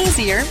life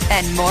easier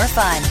and more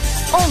fun.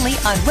 Only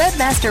on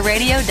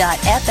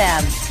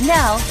WebmasterRadio.fm.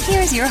 Now,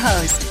 here's your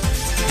host.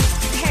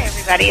 Hey,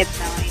 everybody, it's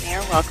Melanie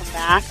Nair. Welcome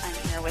back. I'm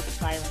here with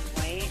Byron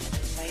White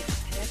of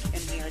Life Tips,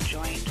 and we are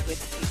joined with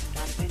Stephen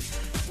Donovan,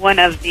 one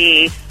of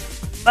the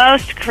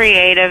most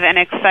creative and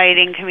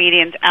exciting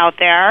comedians out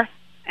there,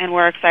 and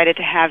we're excited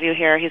to have you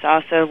here. He's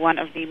also one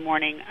of the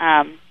morning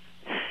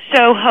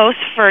show hosts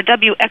for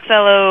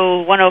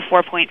WXLO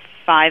 104.5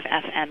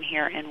 FM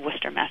here in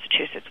Worcester,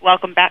 Massachusetts.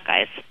 Welcome back,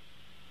 guys.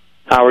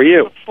 How are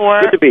you?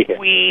 Before Good to be here.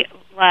 we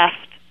left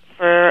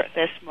for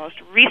this most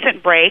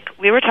recent break,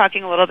 we were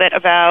talking a little bit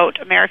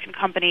about American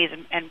companies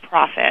and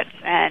profits,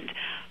 and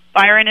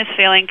Byron is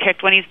feeling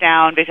kicked when he's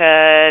down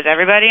because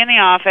everybody in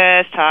the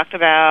office talked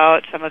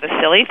about some of the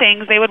silly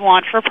things they would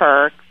want for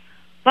perks,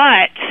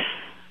 but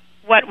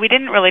what we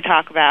didn't really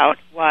talk about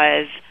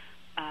was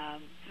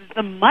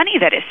the money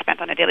that is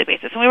spent on a daily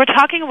basis. And we were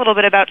talking a little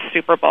bit about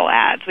Super Bowl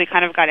ads. We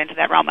kind of got into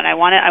that realm, and I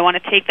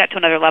want to take that to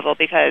another level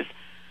because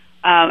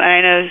and I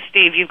know,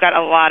 Steve, you've got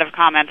a lot of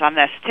comments on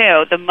this,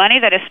 too. The money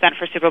that is spent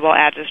for Super Bowl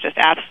ads is just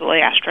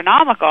absolutely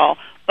astronomical.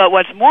 But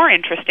what's more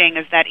interesting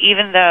is that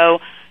even though,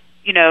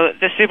 you know,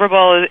 the Super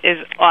Bowl is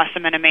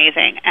awesome and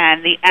amazing,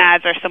 and the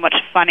ads are so much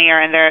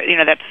funnier, and they're, you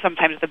know, that's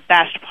sometimes the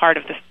best part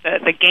of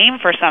the game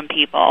for some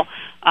people,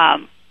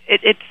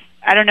 it's,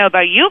 I don't know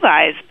about you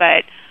guys,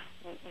 but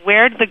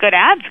where did the good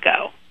ads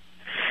go?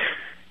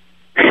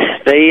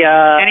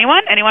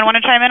 Anyone want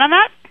to chime in on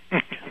that?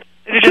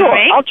 Sure,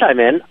 I'll chime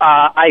in.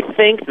 I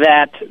think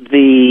that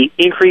the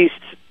increased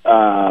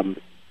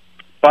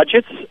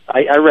budgets,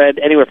 I read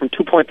anywhere from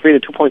 $2.3 to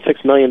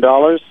 $2.6 million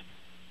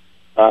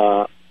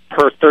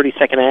per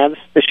 30-second ads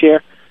this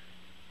year,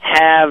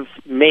 have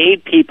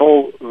made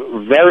people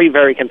very,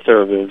 very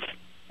conservative.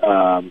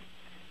 And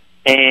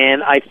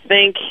I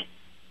think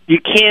you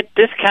can't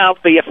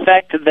discount the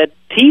effect that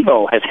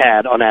TiVo has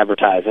had on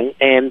advertising.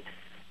 And,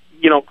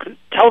 you know,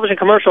 television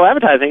commercial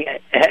advertising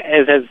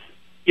has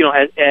you know,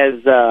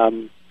 as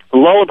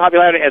low in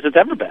popularity as it's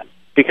ever been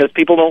because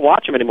people don't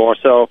watch them anymore.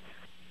 So,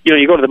 you know,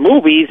 you go to the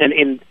movies and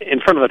in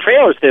front of the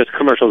trailers, there's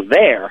commercials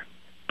there.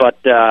 But,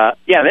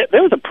 yeah,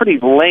 there was a pretty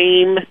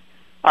lame.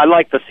 I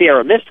like the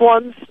Sierra Mist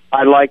ones.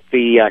 I like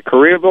the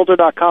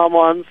CareerBuilder.com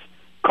ones.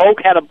 Coke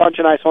had a bunch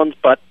of nice ones,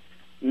 but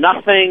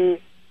nothing,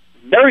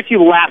 very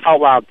few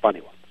laugh-out-loud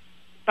funny ones.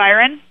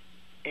 Byron,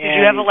 did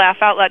you have a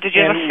laugh-out-loud? Did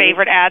you have a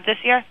favorite ad this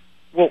year?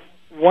 Well,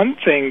 one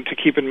thing to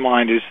keep in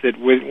mind is that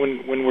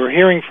when we're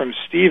hearing from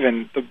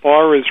Stephen, the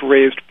bar is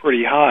raised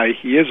pretty high.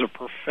 He is a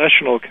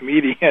professional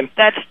comedian.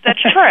 That's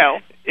true.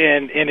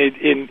 And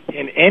in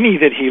any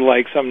that he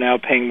likes, I'm now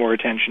paying more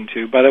attention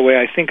to. By the way,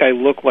 I think I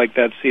look like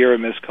that Sierra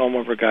Mist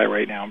comb-over guy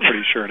right now. I'm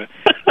pretty sure to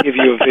give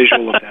you a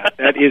visual of that.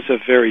 That is a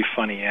very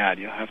funny ad,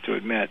 you'll have to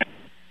admit.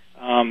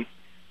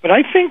 But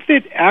I think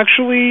that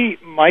actually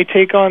my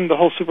take on the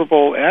whole Super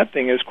Bowl ad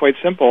thing is quite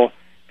simple.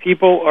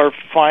 People are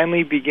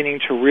finally beginning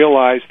to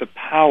realize the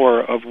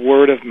power of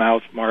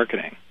word-of-mouth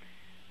marketing.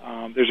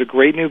 There's a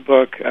great new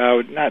book,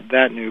 not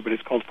that new, but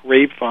it's called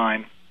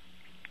Grapevine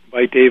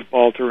by Dave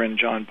Balter and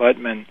John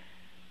Buttman.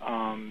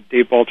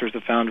 Dave Balter is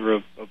the founder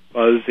of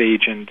Buzz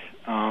Agent.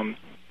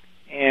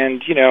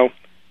 And, you know,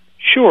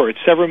 sure, it's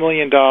several $1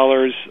 million,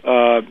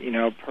 you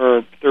know,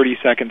 per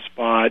 30-second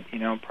spot, you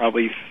know,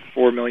 probably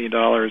 $4 million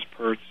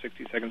per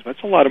 60 seconds.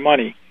 That's a lot of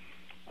money.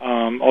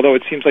 Although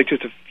it seems like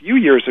just a few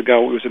years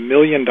ago it was $1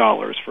 million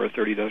for a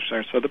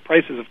 30-second, so the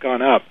prices have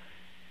gone up.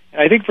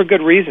 And I think for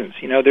good reasons.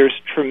 You know, there's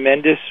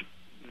tremendous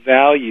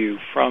value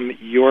from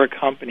your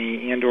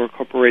company and or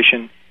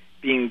corporation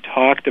being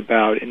talked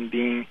about and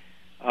being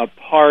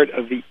part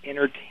of the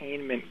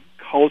entertainment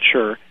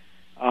culture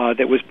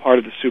that was part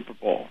of the Super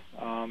Bowl.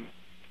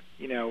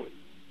 You know,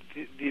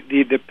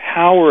 the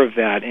power of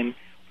that and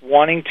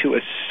wanting to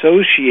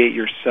associate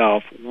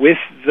yourself with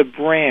the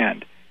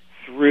brand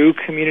through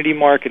community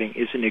marketing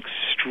is an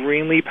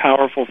extremely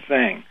powerful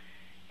thing,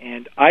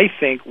 and I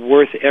think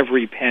worth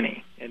every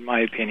penny, in my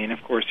opinion.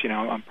 Of course, you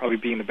know, I'm probably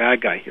being the bad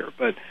guy here,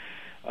 but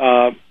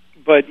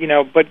you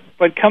know,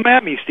 but come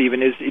at me,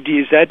 Stephen. Is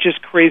that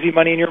just crazy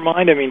money in your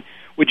mind? I mean,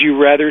 would you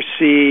rather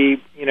see,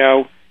 you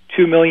know,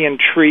 2 million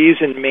trees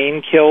in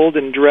Maine killed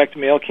and direct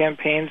mail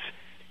campaigns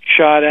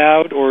shot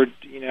out, or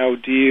you know,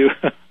 do you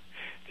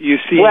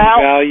see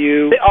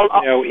value?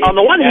 On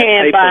the one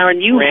hand,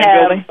 Byron, you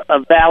have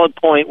a valid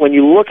point when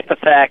you look at the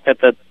fact that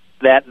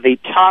the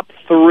top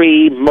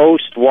 3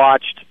 most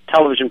watched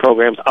television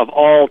programs of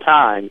all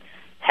time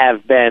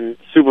have been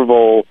Super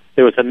Bowl.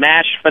 There was a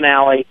MASH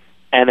finale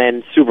and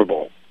then Super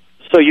Bowl.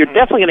 So you're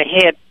definitely going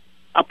to hit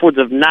upwards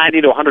of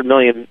 90 to 100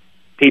 million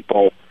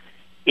people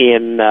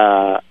in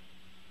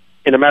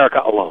America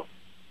alone.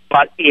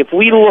 But if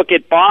we look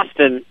at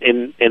Boston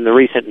in the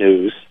recent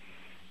news,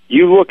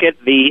 you look at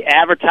the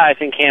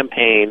advertising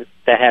campaign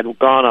that had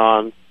gone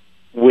on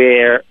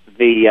where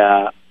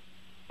the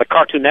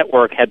Cartoon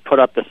Network had put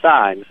up the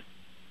signs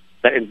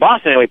that in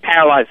Boston anyway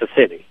paralyzed the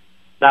city.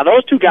 Now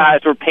those two guys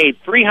were paid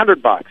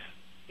 $300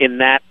 in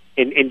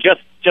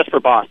just for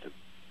Boston,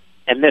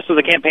 and this was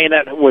a campaign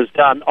that was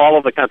done all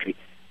over the country.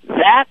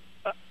 That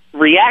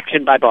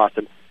reaction by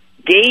Boston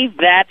gave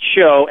that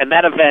show and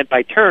that event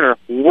by Turner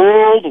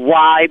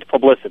worldwide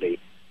publicity.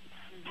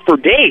 For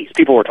days,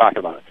 people were talking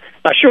about it.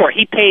 Now, sure,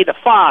 he paid a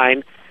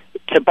fine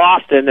to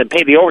Boston and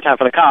paid the overtime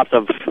for the cops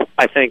of,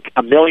 I think,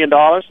 $1 million.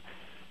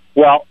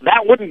 Well,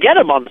 that wouldn't get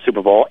him on the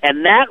Super Bowl,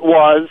 and that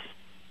was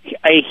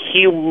a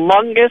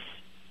humongous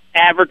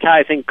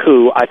advertising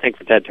coup, I think,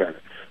 for Ted Turner.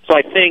 So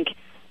I think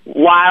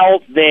while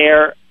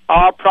there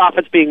are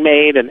profits being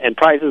made and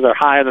prices are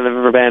higher than they've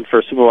ever been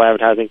for Super Bowl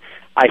advertising.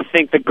 I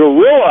think the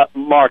guerrilla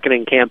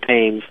marketing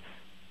campaigns,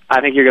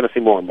 I think you're going to see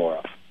more and more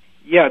of.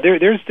 Yeah,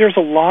 there's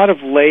a lot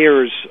of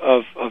layers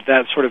of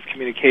that sort of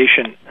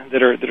communication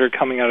that are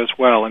coming out as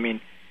well. I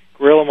mean,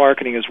 guerrilla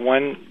marketing is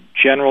one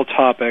general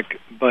topic,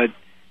 but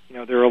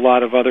there are a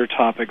lot of other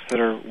topics that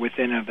are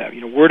within of that.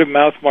 Word of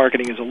mouth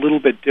marketing is a little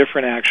bit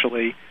different,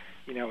 actually.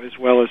 As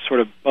well as sort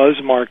of buzz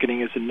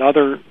marketing is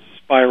another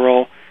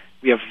spiral.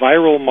 We have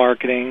viral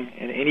marketing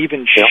and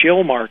even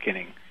shill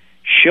marketing.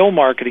 Shill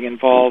marketing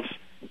involves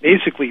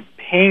basically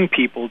paying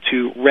people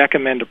to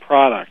recommend a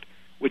product,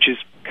 which is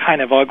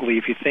kind of ugly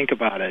if you think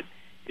about it.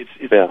 It's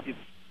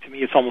to me,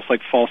 it's almost like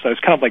false. It's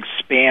kind of like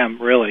spam,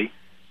 really,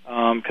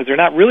 because they're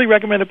not really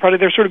recommending the product.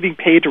 They're sort of being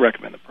paid to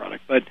recommend the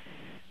product. But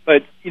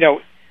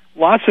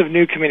lots of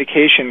new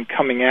communication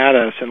coming at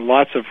us and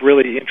lots of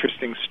really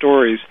interesting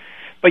stories.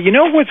 But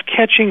what's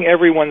catching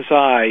everyone's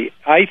eye,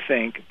 I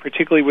think,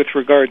 particularly with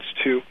regards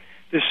to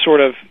this sort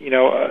of,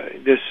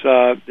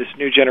 this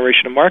new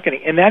generation of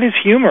marketing, and that is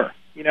humor.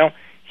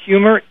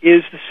 Humor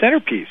is the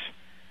centerpiece.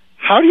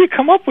 How do you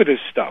come up with this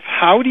stuff?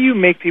 How do you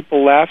make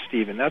people laugh,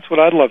 Stephen? That's what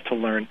I'd love to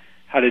learn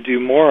how to do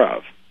more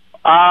of.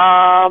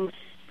 I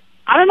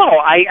don't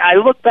know. I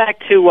look back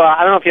to,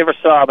 I don't know if you ever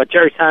saw, but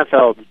Jerry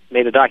Seinfeld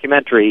made a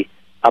documentary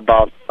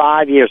about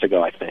 5 years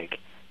ago, I think,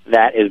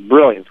 that is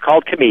brilliant. It's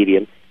called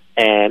Comedian.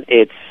 And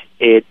it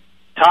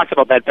talks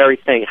about that very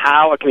thing,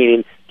 how a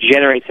comedian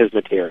generates his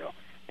material.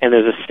 And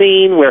there's a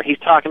scene where he's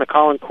talking to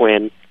Colin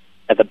Quinn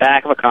at the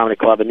back of a comedy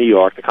club in New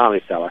York, the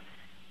Comedy Cellar,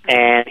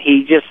 and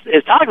he just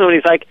is talking to him, and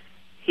he's like,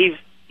 he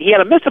had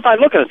a mystified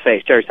look on his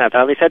face, Jerry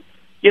Seinfeld, and he said,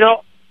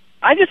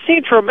 I just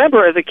seem to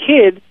remember as a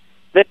kid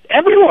that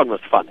everyone was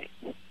funny.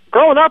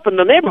 Growing up in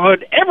the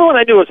neighborhood, everyone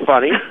I knew was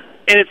funny,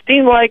 and it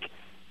seemed like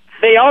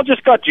they all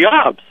just got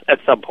jobs at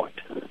some point.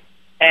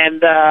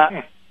 And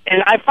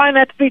I find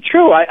that to be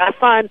true. I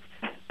find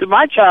in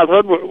my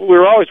childhood we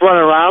were always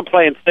running around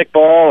playing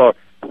stickball or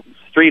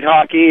street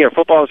hockey or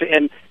football,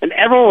 and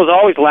everyone was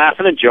always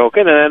laughing and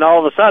joking. And then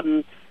all of a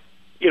sudden,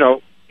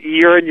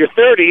 you're in your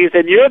 30s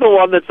and you're the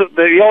one that's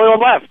the only one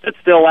left that's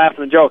still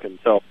laughing and joking.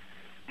 So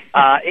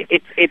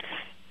it's.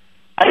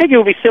 I think it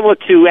would be similar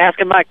to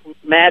asking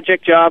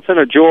Magic Johnson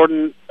or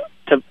Jordan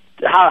to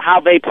how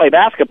they play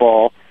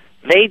basketball.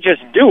 They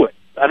just do it.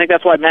 I think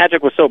that's why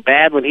Magic was so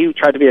bad when he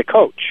tried to be a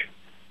coach.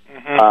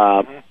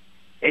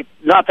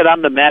 Not that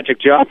I'm the Magic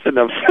Johnson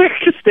of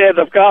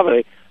stand-up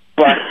comedy,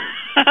 but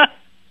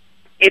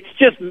it's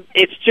just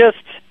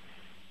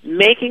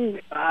making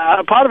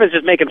part of it is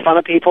just making fun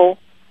of people.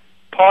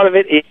 Part of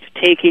it is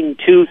taking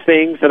two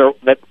things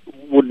that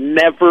would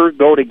never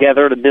go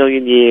together in a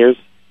million years,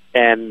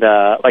 and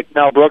like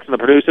Mel Brooks and the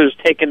producers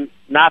taking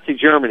Nazi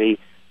Germany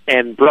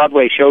and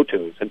Broadway show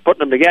tunes and putting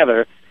them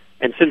together.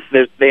 And since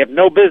they have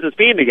no business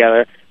being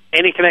together,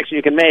 any connection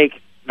you can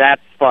make,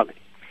 that's funny.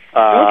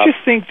 Don't you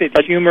think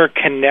that humor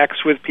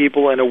connects with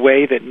people in a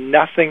way that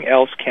nothing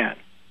else can?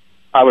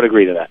 I would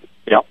agree to that.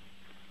 Yep.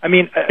 I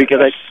mean, because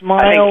a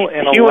smile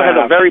and a humor laugh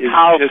has a very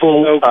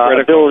powerful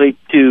ability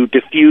to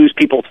diffuse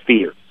people's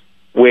fears.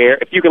 Where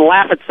if you can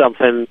laugh at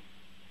something,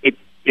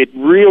 it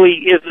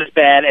really isn't as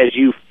bad as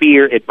you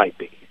fear it might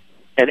be.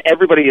 And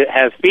everybody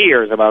has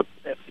fears about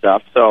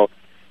stuff, so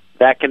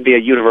that can be a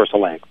universal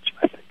language,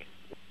 I think.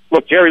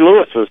 Look, Jerry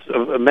Lewis was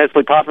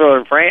immensely popular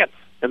in France,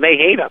 and they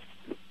hate us.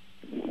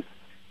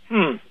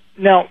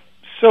 Now,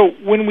 so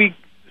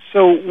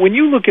when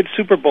you look at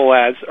Super Bowl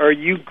ads, are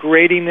you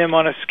grading them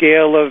on a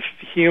scale of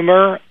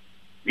humor?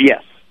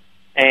 Yes.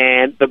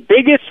 And the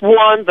biggest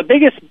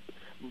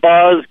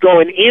buzz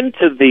going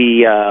into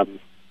the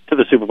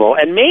Super Bowl,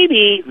 and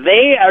maybe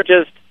they are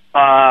just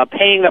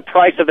paying the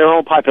price of their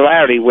own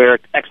popularity, where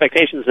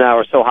expectations now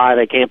are so high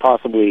they can't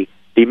possibly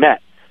be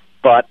met.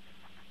 But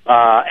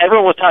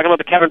everyone was talking about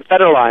the Kevin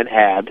Federline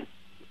ad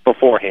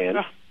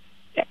beforehand,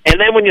 and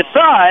then when you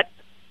saw it,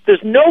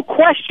 there's no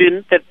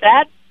question that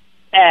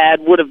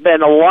ad would have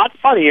been a lot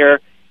funnier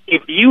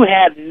if you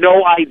had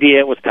no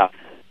idea it was coming.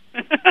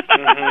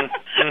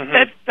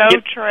 That's so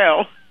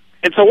true.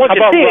 And so once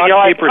you see it, you're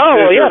like, oh,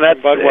 well, yeah,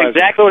 that's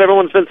exactly what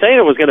everyone's been saying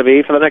it was going to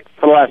be for the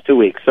last 2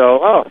 weeks.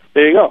 So,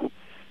 there you go.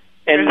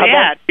 And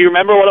do you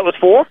remember what it was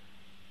for?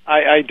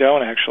 I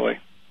don't, actually.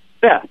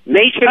 Yeah,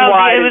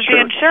 nationwide it was the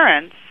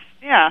insurance.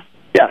 Yeah.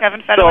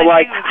 Kevin Federline. So,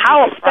 like,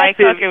 how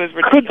effective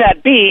could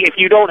that be if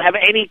you don't have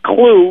any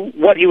clue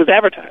what he was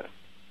advertising?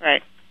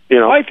 Right.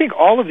 Well, I think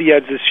all of the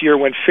ads this year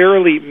went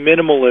fairly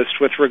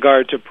minimalist with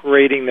regard to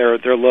parading their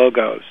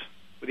logos,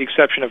 with the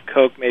exception of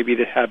Coke, maybe,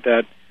 that had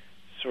that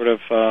sort of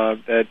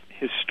that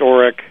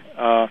historic,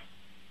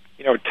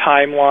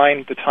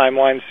 timeline, the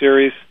Timeline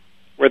series,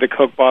 where the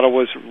Coke bottle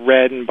was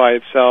red and by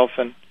itself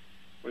and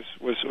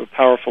was a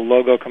powerful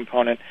logo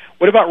component.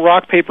 What about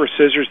Rock, Paper,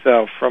 Scissors,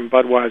 though, from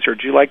Budweiser?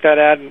 Did you like that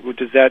ad? Was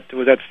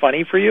that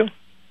funny for you?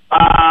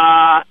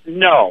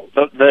 No.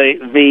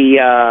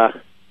 The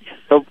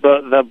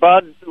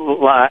Bud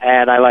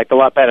ad I liked a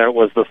lot better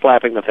was the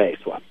slapping the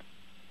face one.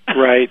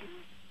 Right.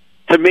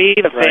 To me,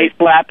 the face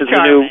slap is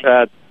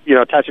the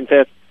new, touch and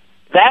fist.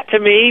 that to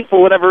me,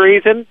 for whatever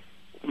reason,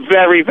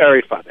 very,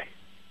 very funny.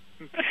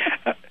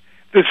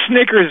 The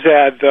Snickers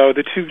ad, though,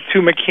 the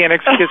two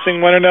mechanics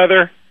kissing one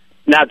another.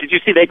 Now, did you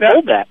see they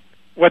pulled that?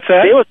 What's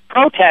that? There was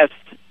protest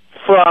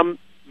from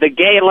the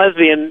Gay and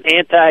Lesbian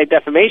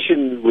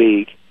Anti-Defamation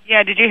League.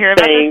 Yeah, did you hear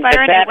about saying this,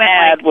 Byron? that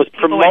ad was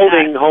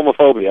promoting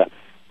homophobia,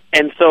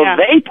 and so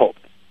they pulled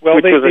it. Well,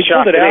 which was a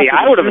shock to me.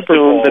 I would have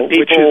assumed that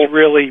people, which is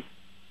really,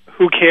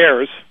 who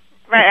cares?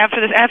 Right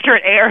after it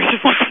airs,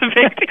 what's the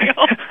big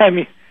deal? I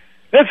mean,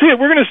 that's it.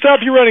 We're going to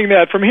stop you running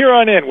that from here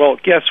on in. Well,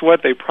 guess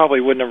what? They probably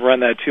wouldn't have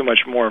run that too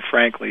much more.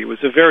 Frankly, it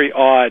was a very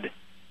odd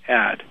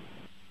ad.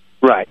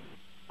 Right.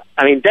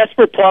 I mean,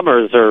 desperate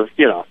plumbers, or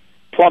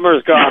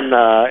plumbers gone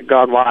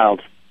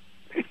wild.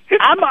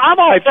 I'm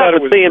all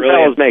set with seeing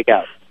fellas make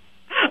out.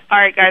 All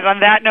right, guys, on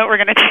that note, we're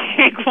going to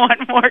take one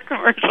more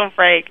commercial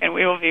break, and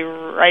we will be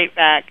right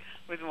back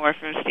with more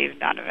from Steve and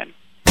Donovan.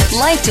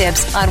 Life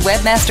Tips on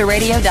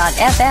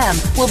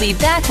WebmasterRadio.fm. We'll be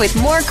back with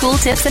more cool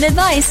tips and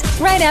advice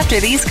right after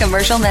these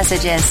commercial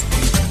messages.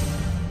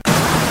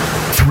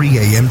 3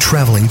 a.m.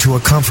 traveling to a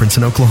conference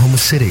in Oklahoma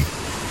City.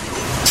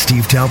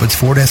 Steve Talbot's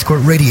Ford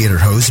Escort radiator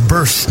hose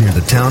bursts near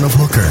the town of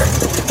Hooker.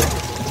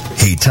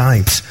 He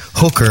types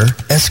hooker,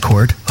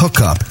 escort,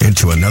 hookup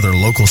into another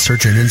local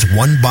search engine's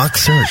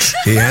one-box search.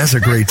 He has a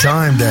great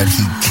time that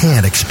he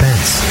can't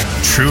expense.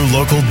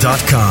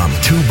 TrueLocal.com.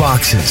 2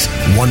 boxes,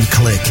 1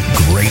 click,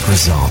 great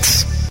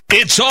results.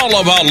 It's all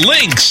about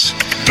links,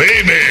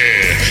 baby.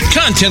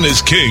 Content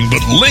is king, but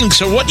links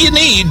are what you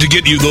need to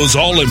get you those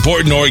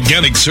all-important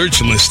organic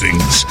search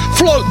listings.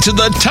 Float to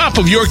the top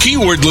of your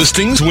keyword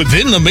listings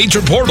within the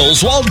major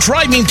portals while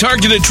driving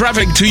targeted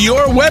traffic to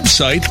your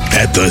website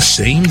at the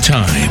same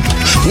time.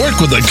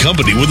 Work with a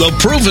company with a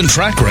proven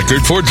track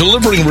record for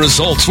delivering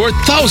results for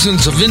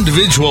thousands of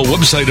individual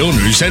website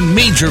owners and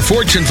major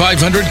Fortune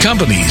 500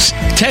 companies.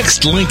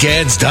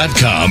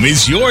 TextLinkAds.com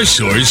is your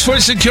source for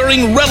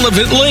securing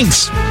relevant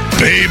links.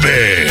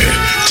 Baby,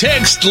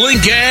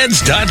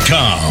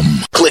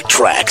 TextLinkAds.com.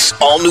 ClickTracks,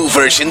 all new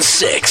version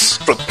 6.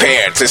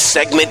 Prepare to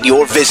segment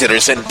your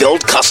visitors and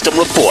build custom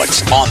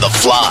reports on the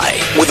fly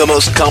with the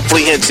most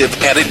comprehensive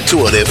and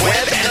intuitive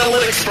web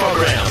analytics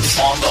programs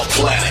on the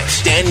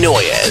planet. Dan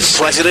Noyes,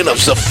 president of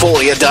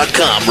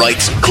Sephoria.com,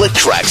 writes,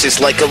 ClickTracks is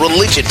like a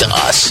religion to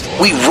us.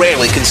 We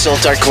rarely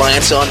consult our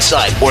clients on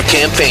site or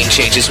campaign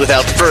changes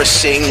without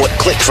first seeing what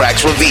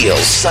ClickTracks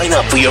reveals. Sign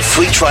up for your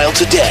free trial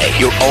today.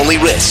 Your only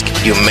risk,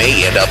 you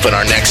may end up in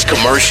our next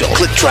commercial.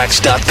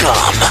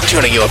 ClickTracks.com,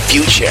 turning your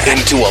future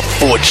into a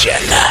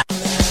fortune.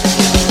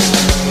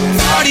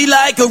 Party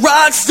like a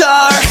rock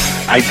star.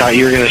 I thought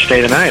you were going to stay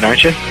tonight,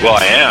 aren't you? Well,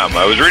 I am.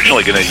 I was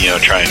originally going to,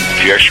 try and a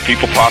few extra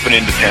people popping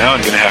into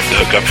town. Going to have to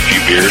hook up a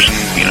few beers and,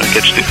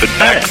 get stupid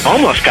back. I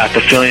almost got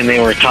the feeling they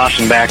were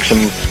tossing back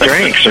some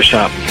drinks or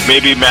something.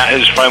 Maybe Matt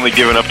has finally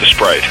given up the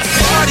Sprite.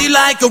 Party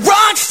like a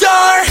rock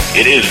star.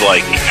 It is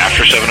like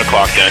after 7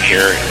 o'clock down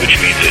here, which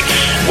means it's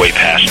way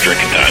past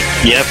drinking time.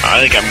 Yep.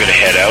 I think I'm going to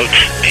head out,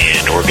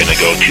 and we're going to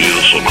go to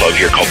this little club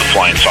here called the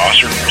Flying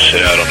Saucer. Sit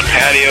out on the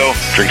patio,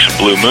 drink some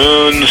Blue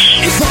Moons.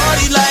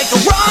 Party like a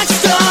rock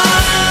star.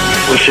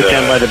 We'll sit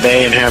down by the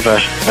bay and have a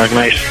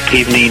nice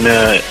evening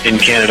in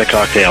Canada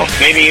cocktail.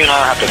 Maybe you and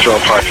I'll have to throw a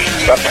party.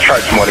 We'll have to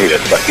charge money to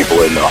let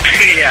people in, though.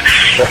 Yeah,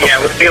 it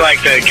would be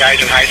like the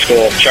guys in high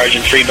school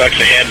charging $3 a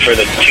head for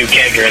the 2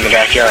 kegger in the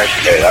backyard.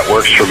 Hey, that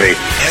works for me.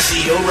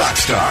 SEO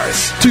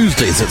Rockstars.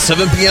 Tuesdays at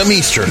 7 p.m.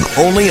 Eastern,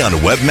 only on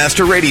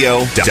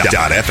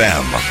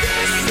WebmasterRadio.fm.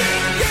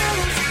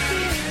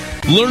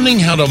 Learning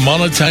how to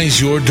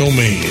monetize your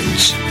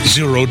domains,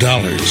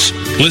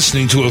 $0.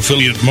 Listening to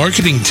affiliate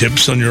marketing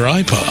tips on your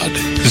iPod,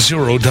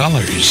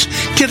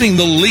 $0. Getting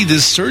the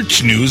latest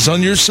search news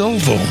on your cell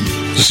phone,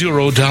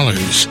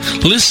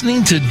 $0.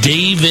 Listening to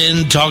Dave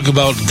N talk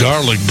about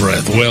garlic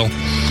breath, well,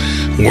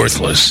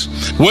 worthless.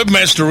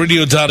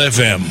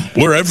 WebmasterRadio.fm,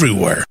 we're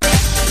everywhere.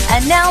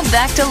 And now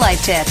back to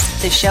Life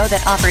Tips, the show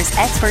that offers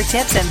expert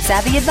tips and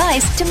savvy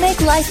advice to make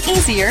life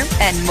easier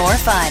and more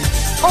fun.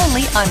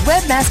 Only on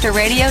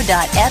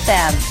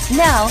WebmasterRadio.fm.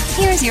 Now,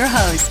 here's your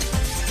host.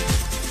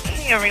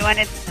 Hey everyone,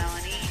 it's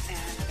Melanie, and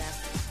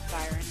that's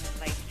Byron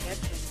with Life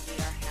Tips, and we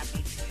are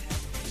happy to have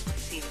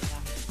Steve and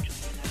Donovan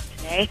joining us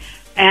today.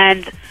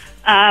 And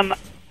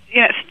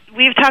yes,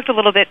 we've talked a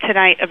little bit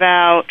tonight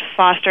about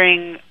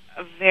fostering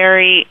a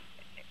very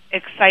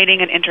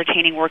exciting and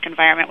entertaining work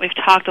environment. We've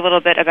talked a little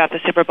bit about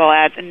the Super Bowl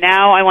ads, and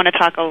now I want to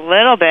talk a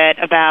little bit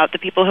about the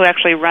people who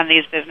actually run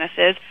these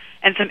businesses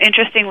and some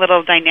interesting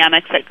little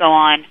dynamics that go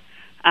on,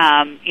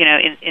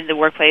 in the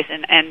workplace.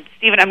 And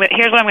Stephen,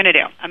 here's what I'm going to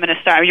do. I'm going to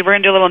start. We're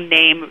going to do a little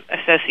name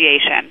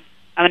association.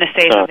 I'm going to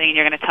say something, and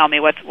you're going to tell me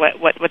what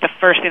the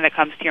first thing that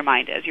comes to your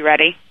mind is. You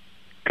ready?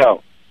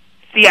 Go.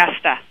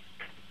 Siesta.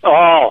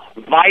 Oh,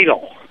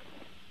 vital.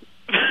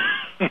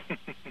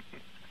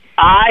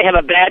 I have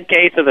a bad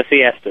case of the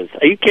siestas.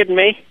 Are you kidding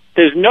me?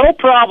 There's no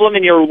problem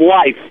in your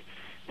life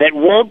that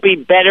won't be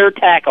better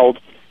tackled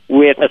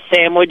with a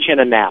sandwich and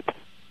a nap.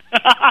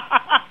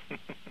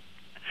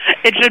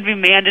 It should be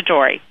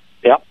mandatory.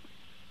 Yep.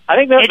 I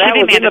think that it should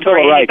be was in the Bill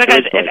mandatory of Rights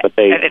because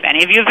originally, if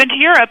any of you have been to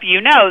Europe,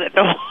 you know that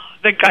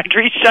the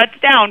country shuts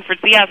down for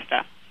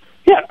siesta.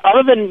 Yeah,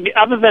 other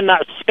than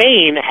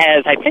Spain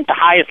has, I think, the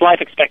highest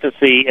life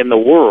expectancy in the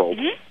world.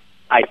 Mm-hmm.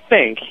 I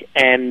think,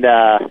 and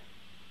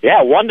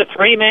 1 to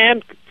 3,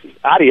 man,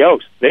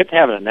 adios. They're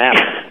having a nap.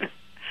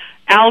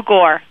 Al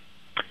Gore,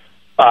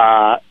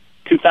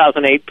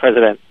 2008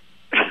 president.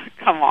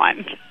 Come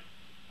on.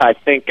 I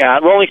think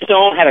Rolling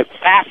Stone had a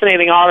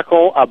fascinating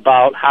article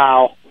about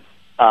how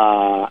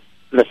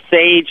the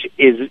stage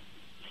is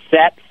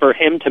set for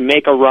him to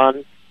make a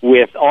run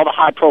with all the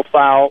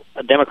high-profile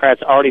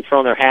Democrats already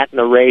throwing their hat in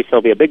the race.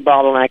 There'll be a big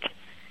bottleneck.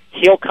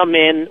 He'll come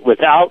in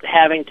without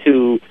having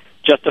to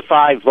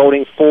justify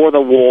voting for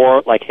the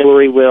war like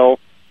Hillary will.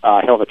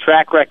 He'll have a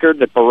track record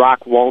that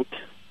Barack won't.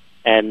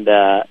 And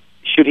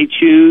should he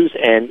choose,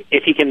 and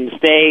if he can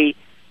stay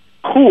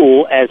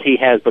cool as he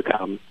has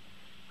become,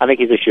 I think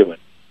he's a shoo-in.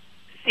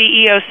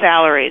 CEO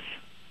salaries.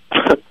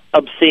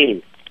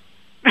 Obscene.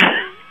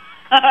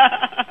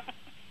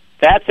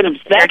 That's an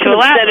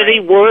obscenity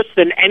worse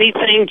than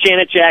anything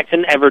Janet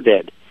Jackson ever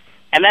did.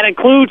 And that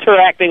includes her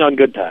acting on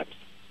Good Times.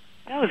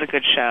 That was a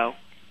good show.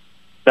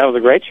 That was a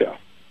great show.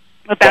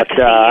 But that's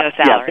CEO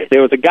salaries. Yeah,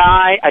 there was a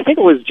guy, I think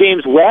it was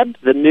James Webb,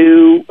 the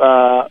new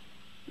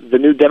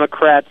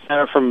Democrat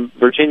senator from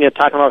Virginia,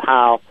 talking about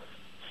how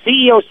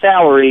CEO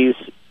salaries,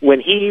 when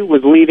he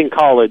was leaving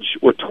college,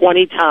 were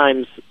 20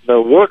 times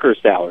the workers'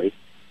 salaries.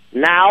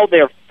 Now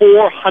they're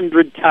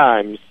 400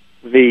 times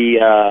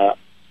the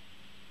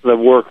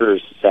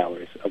workers'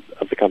 salaries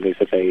of the companies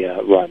that they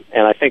run.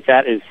 And I think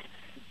that is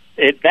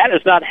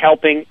not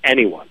helping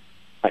anyone,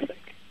 I think.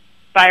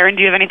 Byron,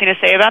 do you have anything to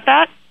say about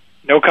that?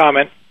 No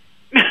comment.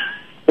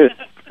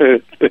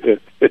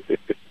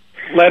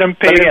 Let them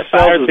pay themselves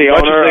as much as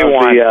they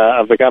want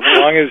of the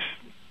company.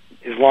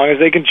 As long as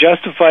they can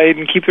justify it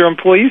and keep their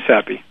employees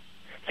happy.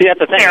 See, that's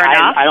the thing.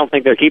 I don't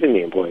think they're keeping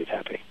the employees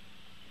happy.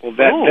 Well,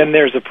 then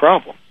there's a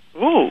problem.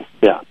 Ooh.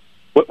 Yeah.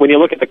 When you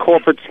look at the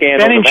corporate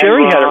scandals, Ben and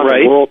Jerry had it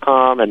right.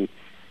 WorldCom,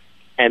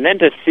 and then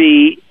to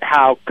see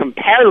how,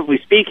 comparatively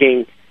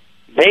speaking,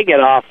 they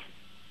get off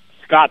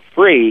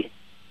scot-free.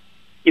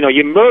 You know,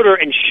 you murder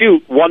and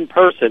shoot one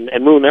person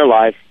and ruin their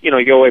life. You know,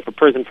 you go away for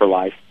prison for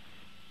life.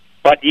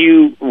 But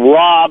you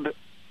rob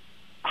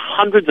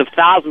hundreds of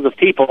thousands of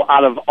people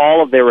out of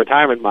all of their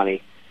retirement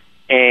money,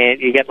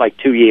 and you get like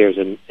 2 years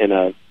in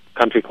a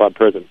country club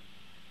prison.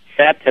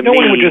 That, to me, no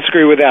one would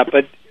disagree with that,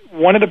 but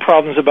one of the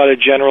problems about a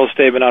general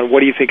statement on what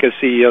do you think of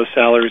CEO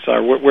salaries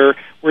are, we're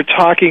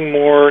talking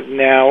more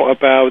now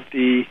about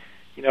the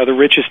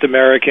richest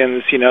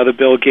Americans, the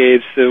Bill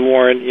Gates, the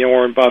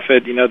Warren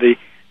Buffett, the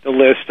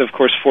list. Of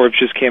course, Forbes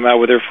just came out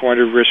with their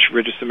 400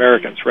 richest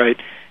Americans, right?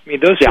 I mean,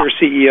 those are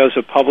CEOs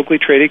of publicly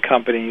traded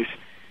companies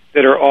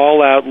that are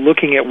all out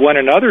looking at one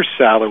another's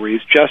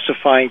salaries,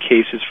 justifying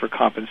cases for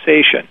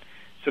compensation.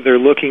 So they're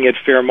looking at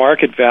fair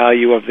market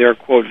value of their,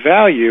 quote,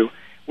 value,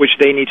 which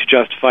they need to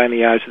justify in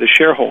the eyes of the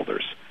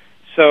shareholders.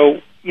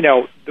 So,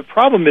 the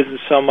problem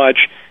isn't so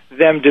much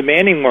them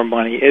demanding more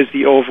money as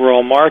the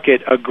overall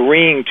market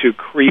agreeing to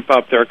creep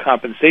up their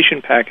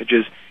compensation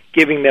packages,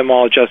 giving them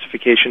all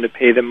justification to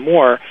pay them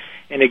more.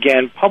 And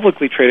again,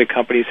 publicly traded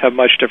companies have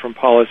much different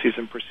policies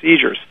and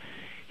procedures.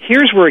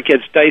 Here's where it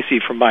gets dicey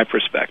from my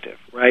perspective,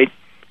 right?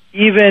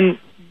 Even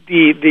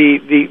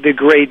the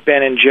great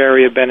Ben and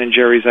Jerry of Ben and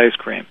Jerry's ice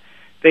cream,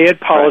 they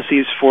had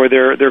policies for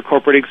their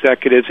corporate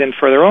executives and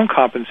for their own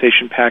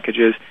compensation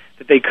packages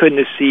that they couldn't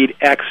exceed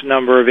X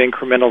number of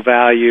incremental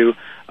value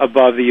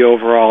above the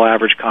overall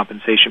average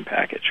compensation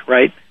package,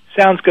 right?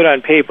 Sounds good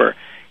on paper.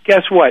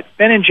 Guess what?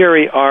 Ben and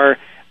Jerry are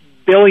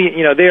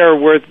they are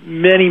worth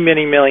many,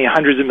 many million,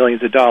 hundreds of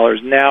millions of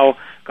dollars now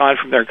gone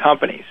from their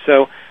company.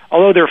 So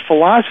although their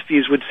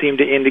philosophies would seem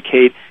to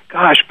indicate,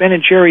 gosh, Ben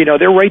and Jerry,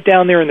 they're right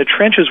down there in the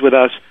trenches with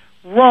us.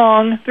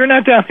 Wrong. They're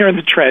not down there in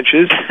the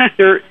trenches.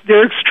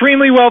 They're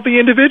extremely wealthy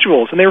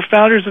individuals, and they're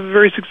founders of a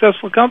very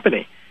successful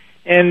company.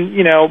 And,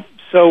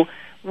 so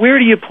where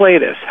do you play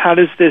this? How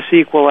does this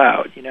equal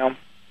out?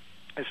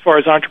 As far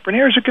as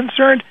entrepreneurs are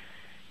concerned,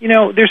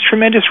 there's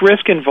tremendous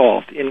risk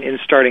involved in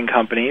starting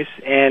companies,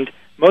 and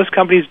most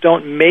companies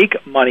don't make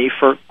money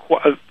for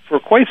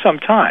quite some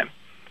time.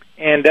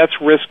 And that's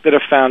risk that a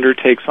founder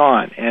takes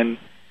on. And,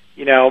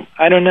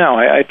 I don't know.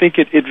 I think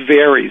it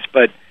varies,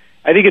 but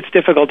I think it's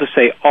difficult to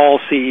say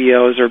all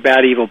CEOs are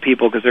bad, evil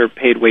people because they're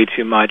paid way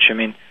too much. I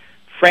mean,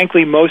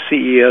 frankly, most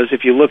CEOs,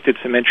 if you looked at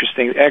some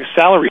interesting,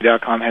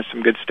 salary.com has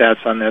some good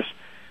stats on this.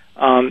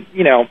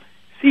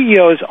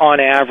 CEOs on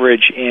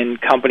average in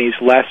companies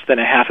less than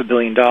 $500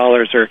 million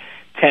are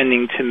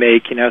tending to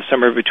make,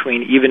 somewhere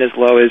between even as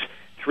low as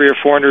 $300,000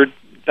 or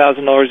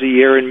 $400,000 a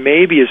year, and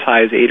maybe as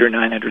high as $800,000 or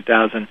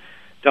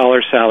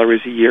 $900,000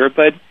 salaries a year.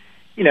 But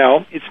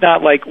it's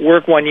not like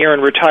work 1 year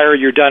and retire,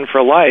 you're done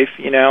for life.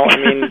 I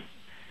mean,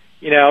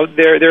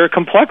 there are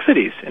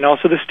complexities, and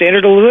also the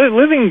standard of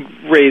living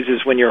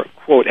raises when you're,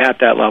 quote, at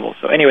that level.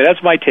 So anyway,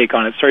 that's my take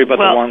on it. Sorry about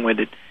the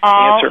long-winded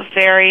answer. All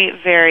very,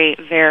 very,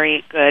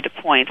 very good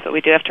points, but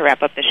we do have to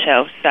wrap up the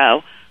show.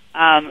 So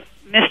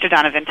Mr.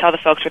 Donovan, tell the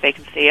folks where they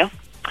can see you.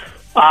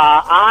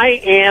 I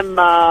am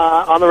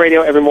on the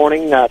radio every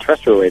morning,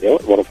 terrestrial radio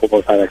at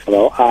 104.5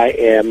 XLO. I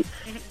am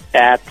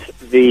at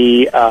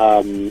the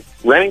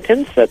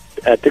Remingtons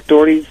at Dick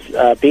Doherty's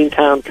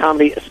Beantown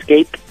Comedy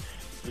Escape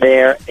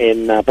there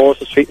in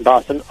Boylston Street in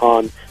Boston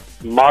on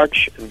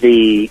March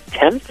the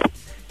 10th.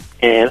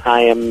 And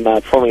I am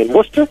performing in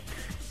Worcester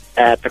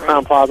at the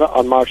Crown Plaza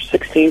on March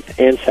 16th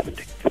and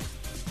 17th.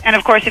 And,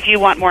 of course, if you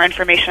want more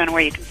information on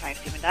where you can find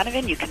Stephen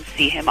Donovan, you can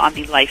see him on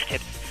the Life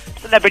Tips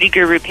Celebrity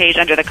Guru page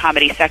under the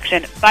comedy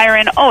section.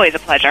 Byron, always a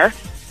pleasure.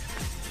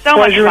 So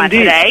much fun indeed.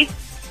 today.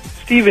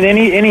 Stephen,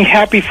 any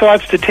happy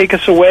thoughts to take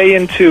us away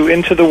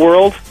into the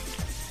world?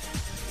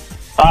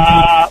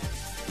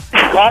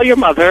 Call your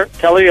mother,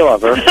 tell her you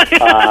love her,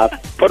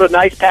 put a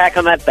nice pack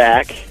on that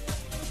back,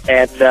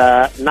 and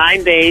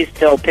 9 days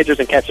till pitchers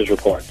and catchers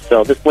report.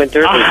 So this winter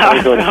is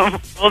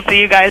Awesome. We'll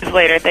see you guys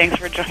later. Thanks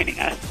for joining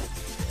us.